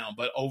them down.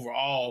 But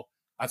overall,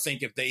 I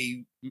think if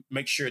they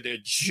make sure they're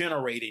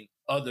generating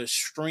other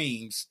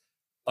streams,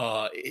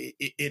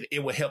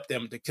 it will help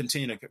them to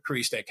continue to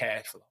increase their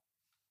cash flow.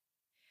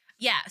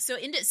 Yeah. So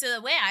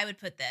the way I would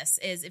put this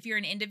is, if you're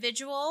an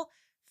individual,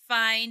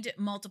 find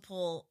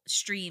multiple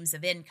streams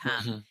of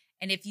income. Mm-hmm.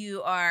 And if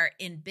you are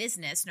in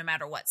business, no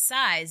matter what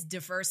size,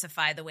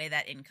 diversify the way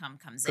that income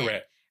comes in.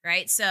 Correct.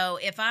 Right. So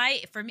if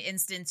for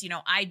instance,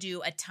 I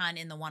do a ton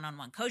in the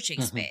one-on-one coaching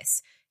Mm-hmm.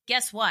 space,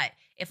 guess what?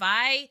 If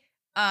I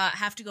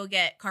have to go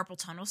get carpal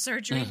tunnel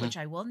surgery, Mm-hmm. which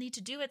I will need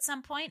to do at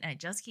some point, and I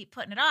just keep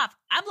putting it off,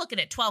 I'm looking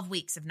at 12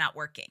 weeks of not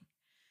working.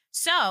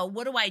 So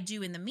what do I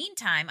do in the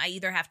meantime? I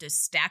either have to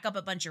stack up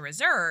a bunch of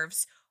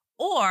reserves,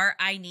 or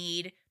I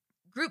need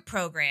group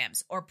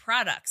programs or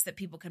products that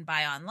people can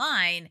buy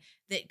online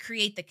that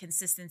create the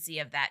consistency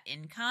of that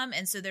income.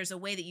 And so there's a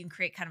way that you can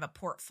create kind of a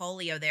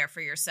portfolio there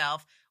for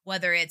yourself,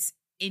 whether it's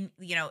in,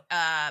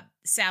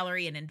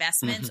 salary and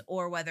investments, Mm-hmm.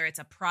 or whether it's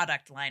a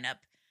product lineup,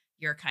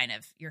 you're kind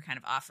of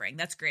offering.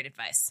 That's great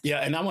advice. Yeah,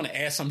 and I want to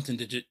add something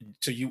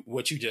to you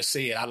what you just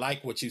said. I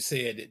like what you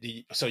said.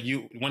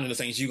 One of the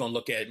things you're gonna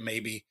look at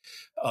maybe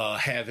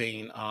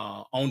having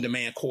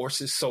on-demand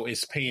courses, so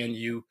it's paying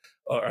you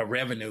a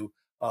revenue.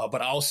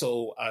 But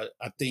also,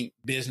 I think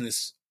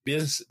businesses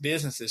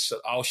should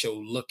also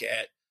look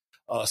at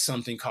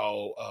something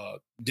called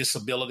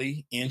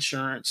disability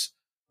insurance.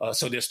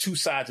 So there's two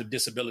sides of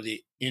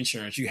disability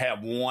insurance. You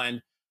have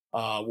one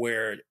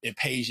where it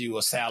pays you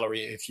a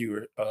salary if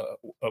you're,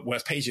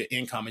 it pays your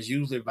income is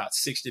usually about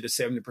 60 to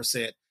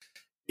 70%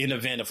 in the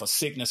event of a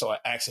sickness or an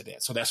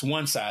accident. So that's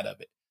one side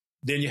of it.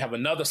 Then you have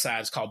another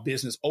side, it's called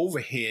business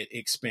overhead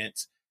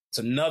expense. It's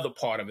another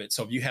part of it.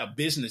 So if you have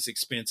business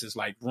expenses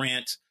like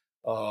rent,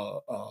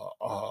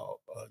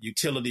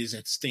 utilities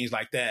and things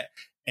like that,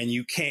 and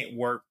you can't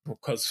work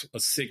because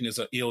of sickness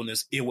or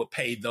illness, it would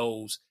pay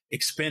those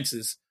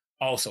expenses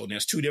also. And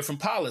there's two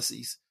different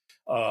policies.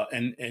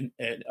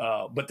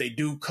 But they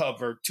do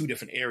cover two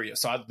different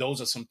areas. So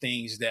those are some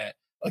things that,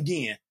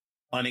 again,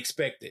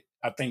 unexpected.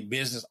 I think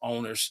business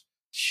owners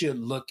should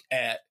look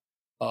at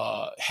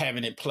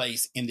having in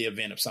place in the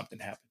event of something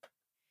happening.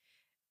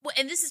 Well,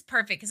 and this is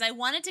perfect because I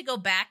wanted to go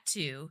back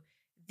to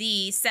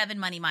the 7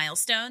 money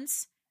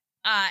milestones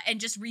and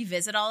just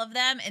revisit all of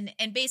them.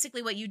 And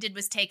basically what you did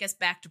was take us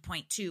back to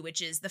point 2,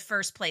 which is the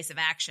first place of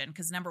action,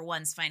 because number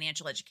 1 is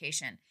financial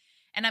education.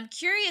 And I'm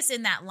curious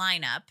in that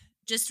lineup,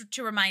 just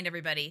to remind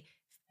everybody,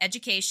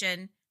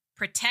 education,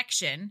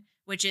 protection,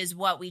 which is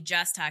what we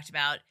just talked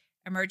about,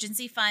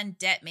 emergency fund,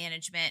 debt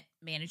management,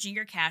 managing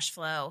your cash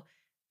flow,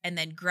 and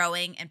then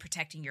growing and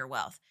protecting your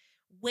wealth.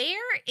 Where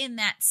in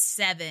that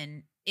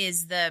 7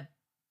 is the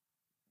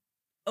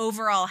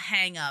overall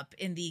hang up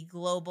in the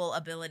global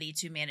ability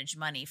to manage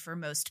money for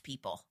most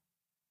people?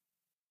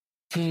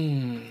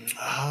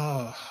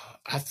 I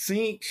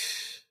think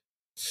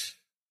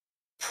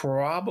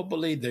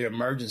probably the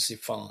emergency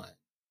fund.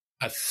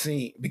 I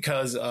think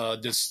because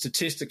the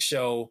statistics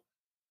show,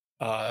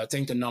 I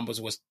think the numbers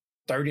was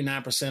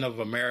 39% of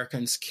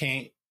Americans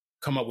can't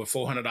come up with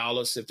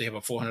 $400 if they have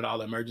a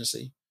 $400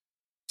 emergency.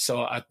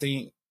 So I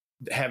think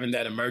having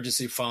that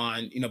emergency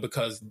fund,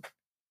 because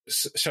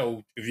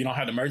so if you don't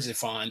have the emergency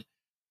fund,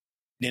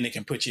 then it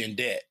can put you in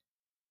debt.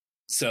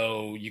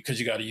 So because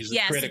you got to use a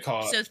credit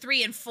card. So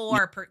 3 and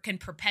 4 can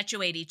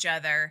perpetuate each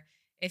other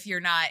if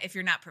you're not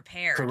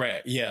prepared.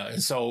 Correct. Yeah.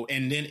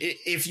 And then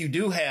if you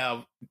do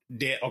have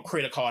debt or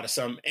credit card or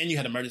something, and you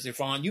had an emergency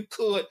fund, you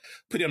could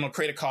put it on a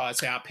credit card,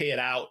 say I'll pay it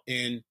out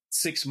in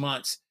 6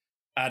 months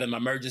out of my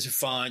emergency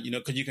fund,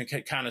 because you can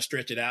kind of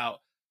stretch it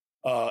out.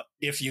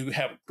 If you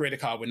have a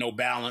credit card with no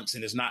balance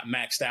and it's not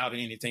maxed out or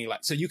anything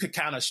so you could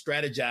kind of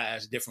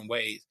strategize different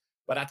ways.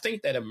 But I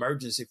think that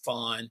emergency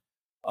fund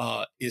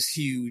is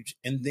huge.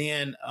 And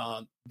then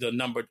the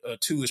number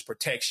 2 is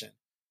protection.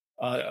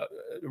 The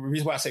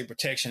reason why I say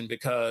protection,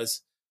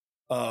 because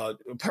a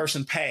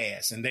person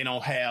passed and they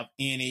don't have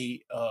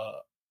any,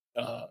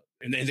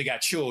 and then they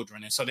got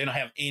children, and so they don't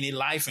have any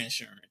life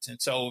insurance.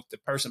 And so if the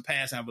person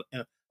passed and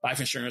have life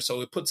insurance,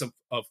 so it puts an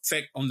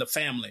effect on the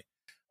family,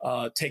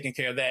 taking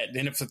care of that.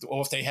 Then if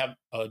they have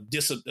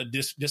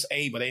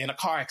disabled, they're in a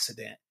car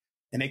accident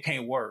and they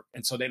can't work,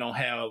 and so they don't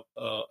have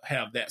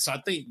that. So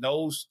I think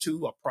those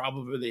 2 are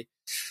probably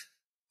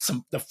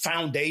the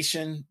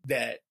foundation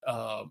that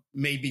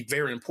may be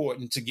very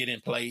important to get in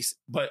place.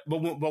 But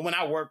when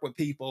I work with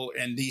people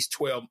and these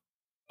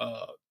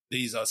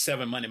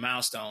 7 money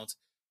milestones,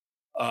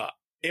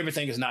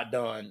 everything is not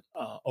done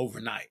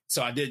overnight.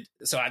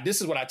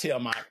 This is what I tell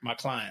my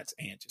clients,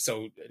 Angie.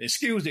 So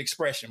excuse the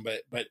expression,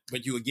 but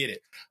you will get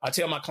it. I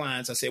tell my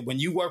clients, I said, when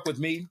you work with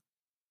me,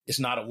 it's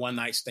not a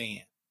one-night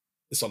stand.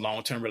 It's a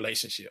long-term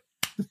relationship.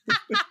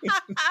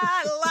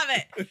 I love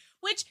it.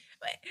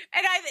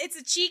 It's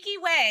a cheeky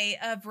way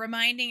of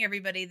reminding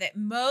everybody that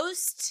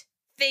most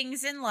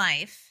things in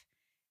life,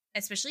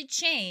 especially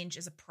change,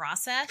 is a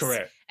process.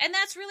 Correct. And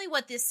that's really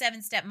what this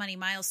 7-step money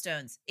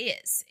milestones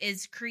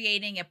is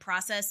creating a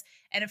process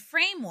and a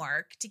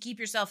framework to keep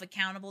yourself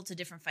accountable to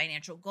different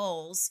financial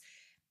goals.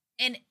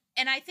 And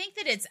I think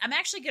that I'm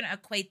actually going to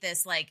equate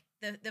this, like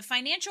the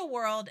financial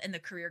world and the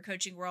career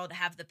coaching world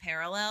have the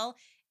parallel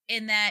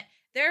in that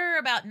there are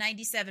about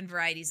 97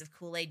 varieties of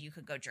Kool-Aid you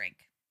could go drink.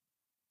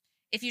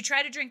 If you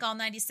try to drink all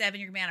 97,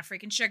 you're going to be on a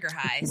freaking sugar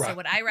high. Right. So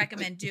what I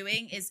recommend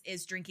doing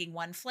is drinking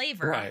one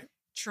flavor, right,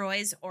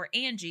 Troy's or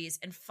Angie's,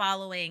 and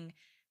following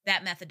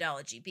that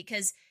methodology.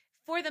 Because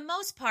for the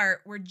most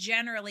part, we're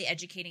generally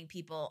educating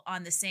people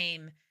on the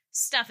same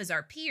stuff as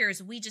our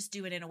peers. We just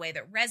do it in a way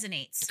that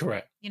resonates,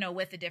 correct,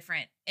 with the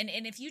different. And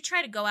if you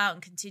try to go out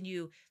and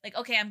continue, like,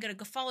 okay, I'm going to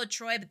go follow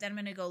Troy, but then I'm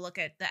going to go look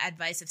at the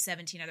advice of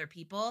 17 other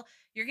people,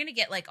 you're going to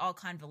get like all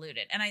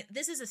convoluted. And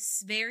this is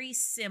a very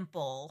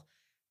simple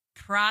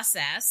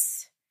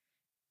process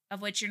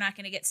of which you're not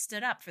going to get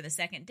stood up for the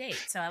second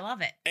date. So I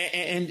love it.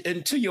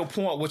 And to your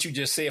point, what you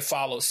just said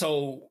follows.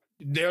 So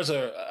there's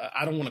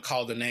I don't want to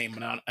call the name,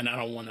 and I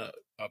don't want to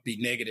be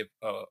negative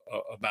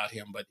about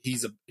him, but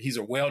he's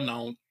a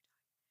well-known.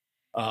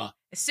 As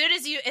soon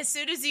as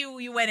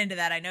you went into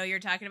that, I know you're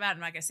talking about.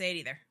 I'm not going to say it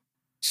either.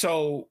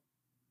 So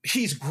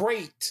he's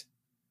great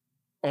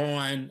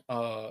on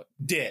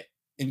debt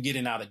and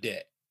getting out of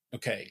debt.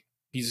 Okay.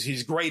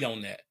 He's great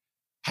on that.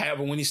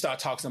 However, when he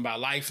starts talking about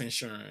life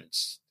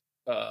insurance,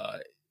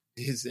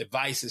 his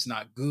advice is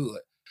not good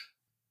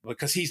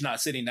because he's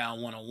not sitting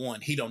down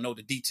one-on-one. He don't know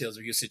the details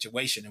of your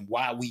situation and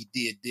why we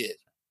did this.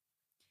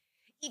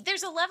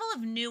 There's a level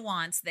of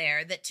nuance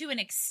there that to an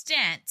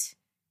extent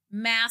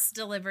mass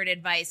delivered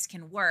advice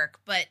can work.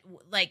 But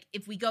like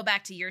if we go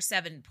back to your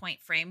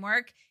 7-point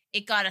framework,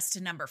 it got us to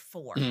number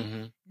 4.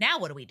 Mm-hmm. Now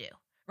what do we do?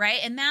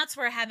 Right. And that's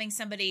where having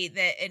somebody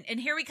that and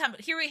here we come.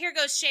 Here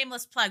goes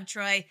shameless plug,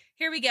 Troy.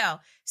 Here we go.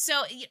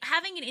 So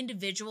having an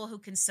individual who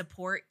can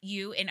support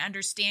you in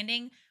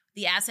understanding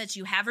the assets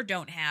you have or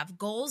don't have,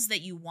 goals that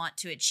you want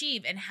to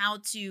achieve, and how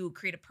to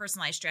create a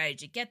personalized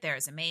strategy to get there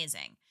is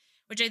amazing,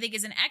 which I think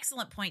is an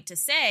excellent point to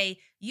say.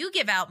 You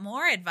give out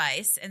more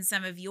advice and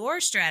some of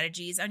your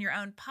strategies on your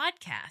own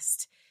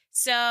podcast.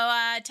 So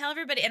tell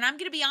everybody, and I'm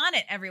going to be on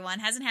it, everyone.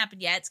 Hasn't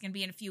happened yet. It's going to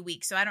be in a few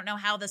weeks. So I don't know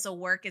how this will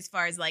work as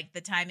far as like the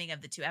timing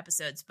of the 2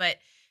 episodes, but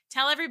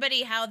tell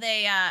everybody how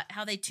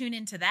they tune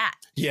into that.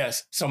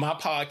 Yes. So my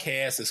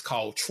podcast is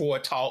called Troy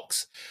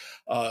Talks.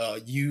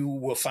 You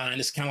will find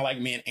it's kind of like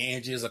me and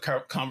Angie's a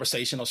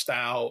conversational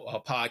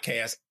style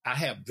podcast. I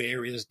have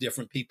various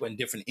different people in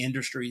different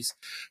industries.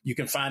 You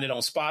can find it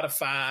on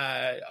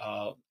Spotify,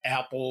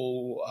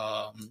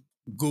 Apple,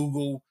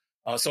 Google.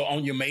 So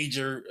on your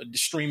major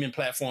streaming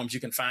platforms, you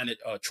can find it,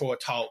 Troy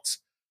Talks.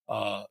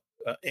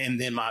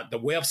 And then the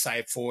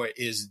website for it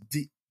is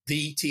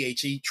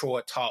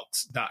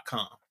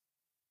TroyTalks.com.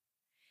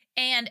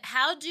 And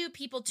how do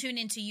people tune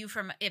into you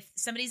from if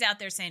somebody's out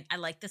there saying, I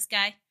like this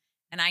guy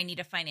and I need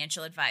a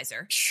financial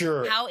advisor?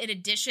 Sure. How, in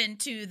addition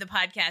to the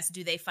podcast,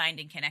 do they find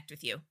and connect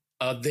with you?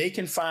 They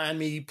can find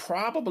me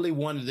probably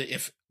one of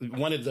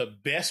the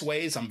best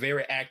ways. I'm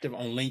very active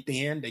on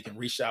LinkedIn. They can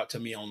reach out to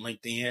me on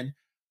LinkedIn.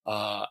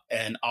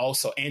 And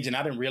also, Angie,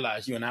 I didn't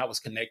realize you and I was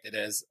connected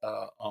as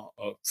a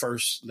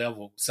first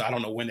level. So I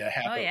don't know when that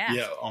happened. Oh,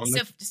 yeah.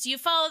 So you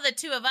follow the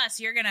 2 of us.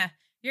 We're gonna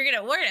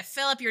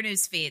fill up your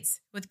news feeds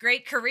with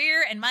great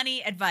career and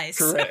money advice.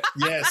 Correct.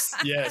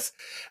 Yes.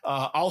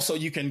 Also,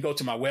 you can go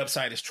to my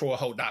website. It's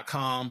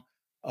troyholt.com.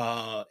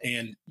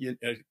 And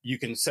you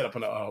can set up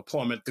an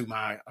appointment through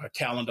my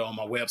calendar on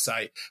my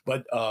website.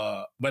 But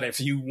if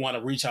you want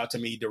to reach out to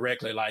me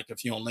directly, like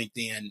if you're on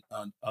LinkedIn,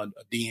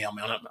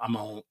 DM, I'm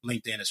on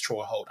LinkedIn as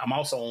Troy Holt. I'm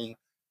also on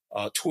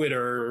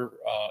Twitter,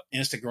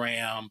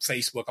 Instagram,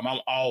 Facebook. I'm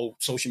on all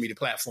social media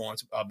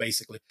platforms,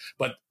 basically.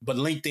 But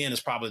LinkedIn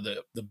is probably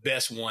the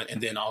best one. And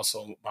then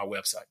also my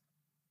website.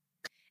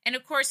 And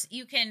of course,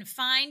 you can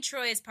find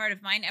Troy as part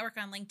of my network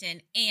on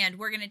LinkedIn. And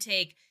we're going to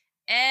take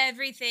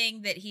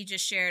everything that he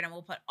just shared, and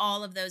we'll put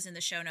all of those in the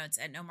show notes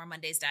at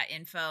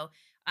nomoremondays.info,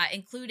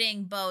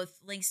 including both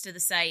links to the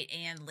site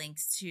and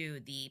links to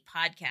the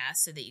podcast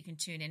so that you can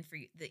tune in for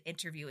the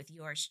interview with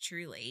yours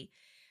truly.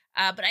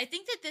 But I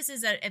think that this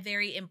is a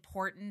very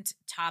important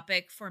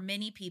topic for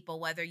many people,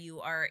 whether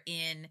you are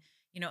in,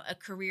 a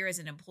career as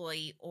an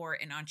employee or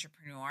an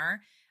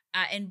entrepreneur,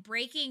 and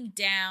breaking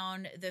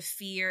down the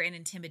fear and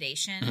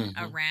intimidation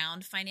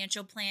around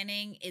financial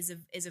planning is a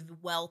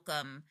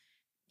welcome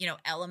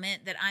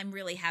element that I'm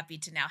really happy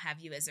to now have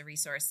you as a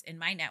resource in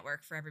my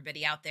network for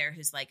everybody out there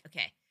who's like,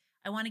 okay,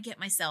 I want to get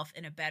myself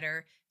in a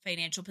better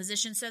financial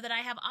position so that I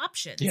have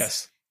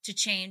options to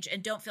change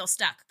and don't feel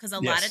stuck. Because a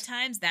lot of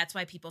times that's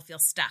why people feel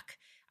stuck.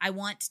 I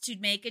want to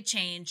make a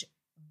change,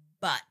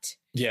 but,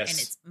 and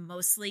it's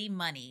mostly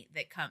money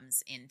that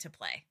comes into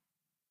play.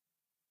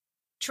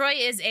 Troy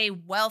is a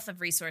wealth of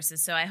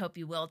resources, so I hope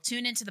you will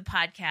tune into the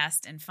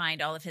podcast and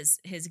find all of his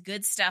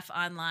good stuff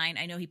online.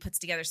 I know he puts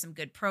together some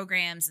good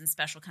programs and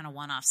special kind of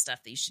one-off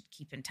stuff that you should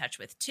keep in touch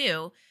with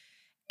too.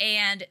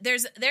 And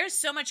there's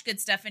so much good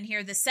stuff in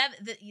here. The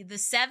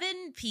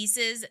 7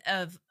 pieces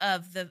of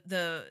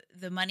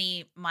the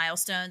money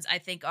milestones, I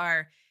think,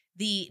 are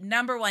the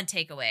number one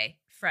takeaway.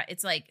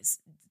 It's like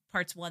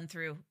parts 1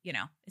 through,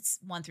 it's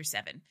 1 through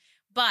 7,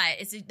 but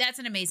that's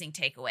an amazing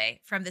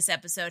takeaway from this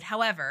episode.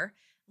 However,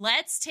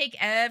 let's take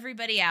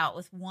everybody out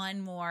with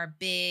one more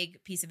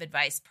big piece of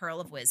advice, pearl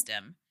of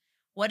wisdom.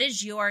 What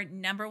is your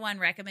number one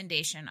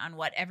recommendation on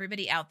what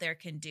everybody out there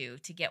can do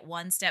to get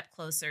one step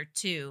closer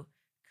to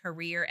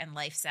career and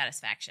life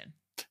satisfaction?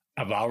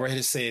 I've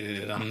already said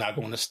it, and I'm not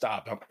going to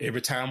stop.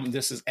 Every time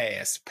this is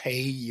asked, pay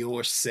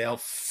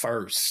yourself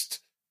first.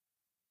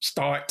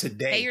 Start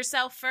today. Pay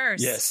yourself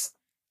first. Yes.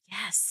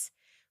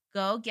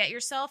 Go get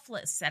yourself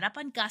set up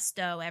on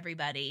Gusto,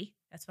 everybody.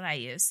 That's what I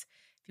use.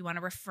 If you want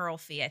a referral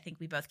fee, I think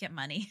we both get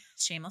money.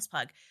 Shameless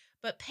plug.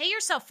 But pay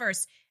yourself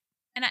first.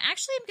 And I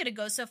actually am going to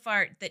go so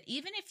far that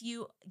even if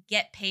you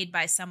get paid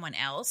by someone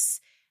else,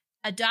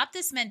 adopt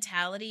this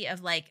mentality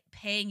of like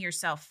paying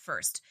yourself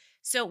first.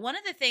 So one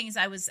of the things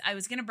I was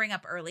going to bring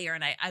up earlier,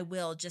 and I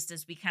will just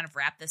as we kind of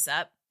wrap this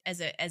up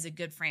as a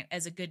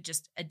good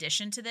just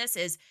addition to this,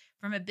 is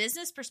from a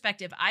business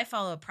perspective, I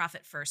follow a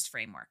profit first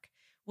framework,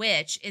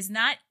 which is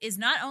not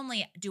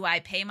only do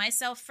I pay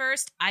myself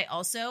first, I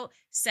also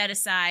set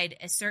aside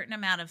a certain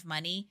amount of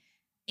money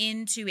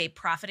into a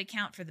profit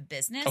account for the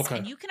business. Okay.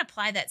 And you can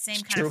apply that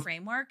same kind of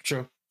framework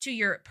to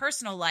your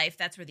personal life.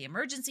 That's where the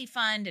emergency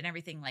fund and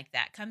everything like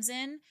that comes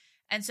in.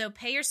 And so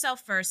pay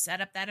yourself first,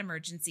 set up that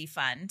emergency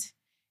fund,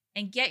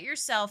 and get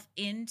yourself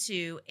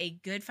into a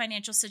good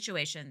financial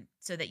situation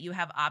so that you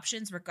have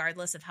options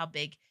regardless of how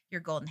big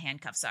your golden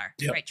handcuffs are.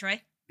 Yep. Right,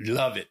 Troy?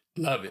 Love it.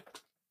 Love it.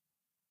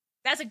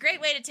 That's a great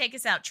way to take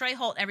us out. Troy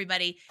Holt,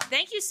 everybody.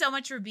 Thank you so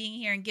much for being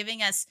here and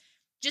giving us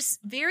just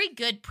very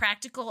good,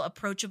 practical,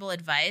 approachable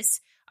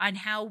advice on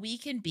how we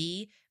can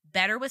be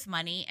better with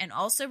money and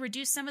also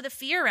reduce some of the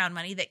fear around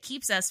money that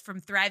keeps us from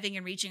thriving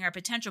and reaching our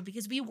potential,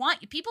 because we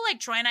want people like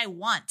Troy and I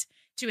want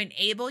to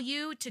enable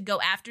you to go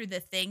after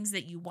the things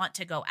that you want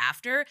to go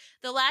after.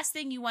 The last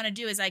thing you want to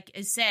do is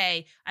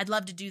say, I'd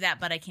love to do that,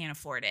 but I can't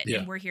afford it. Yeah.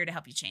 And we're here to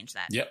help you change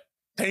that. Yep.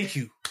 Thank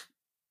you.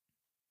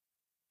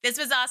 This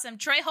was awesome.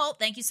 Troy Holt,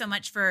 thank you so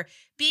much for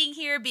being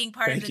here, being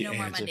part of the No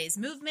More Angie. Mondays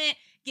movement,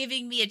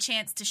 giving me a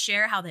chance to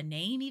share how the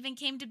name even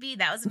came to be.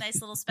 That was a nice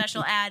little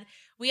special ad.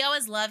 We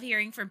always love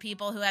hearing from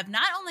people who have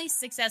not only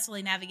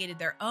successfully navigated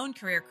their own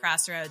career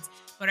crossroads,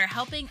 but are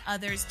helping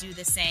others do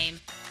the same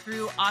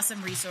through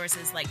awesome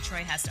resources like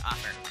Troy has to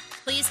offer.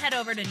 Please head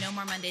over to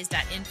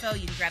nomoremondays.info.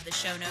 You can grab the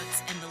show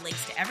notes and the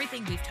links to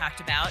everything we've talked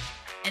about.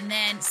 And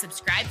then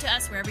subscribe to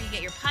us wherever you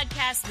get your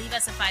podcasts. Leave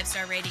us a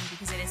 5-star rating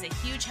because it is a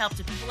huge help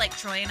to people like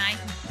Troy and I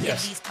who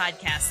give these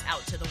podcasts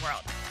out to the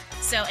world.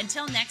 So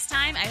until next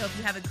time, I hope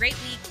you have a great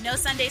week. No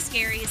Sunday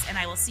scaries, and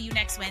I will see you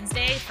next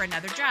Wednesday for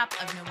another drop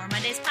of No More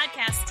Mondays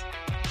podcast.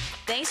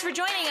 Thanks for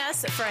joining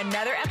us for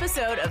another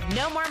episode of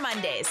No More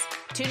Mondays.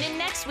 Tune in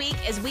next week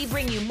as we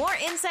bring you more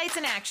insights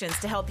and actions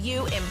to help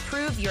you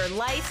improve your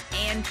life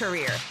and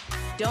career.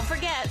 Don't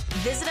forget,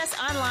 visit us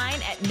online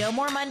at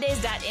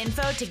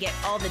nomoremondays.info to get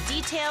all the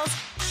details,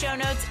 show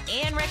notes,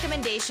 and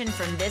recommendation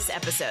from this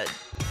episode.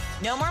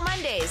 No More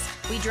Mondays.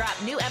 We drop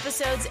new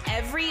episodes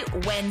every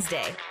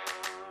Wednesday.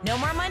 No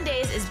More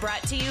Mondays is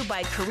brought to you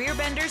by Career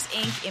Benders,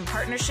 Inc. in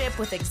partnership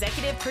with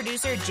executive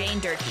producer Jane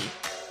Durkee.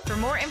 For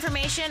more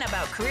information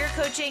about career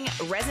coaching,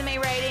 resume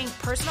writing,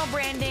 personal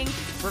branding,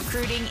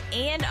 recruiting,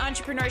 and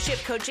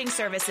entrepreneurship coaching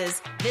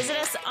services, visit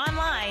us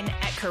online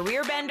at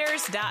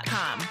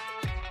careerbenders.com.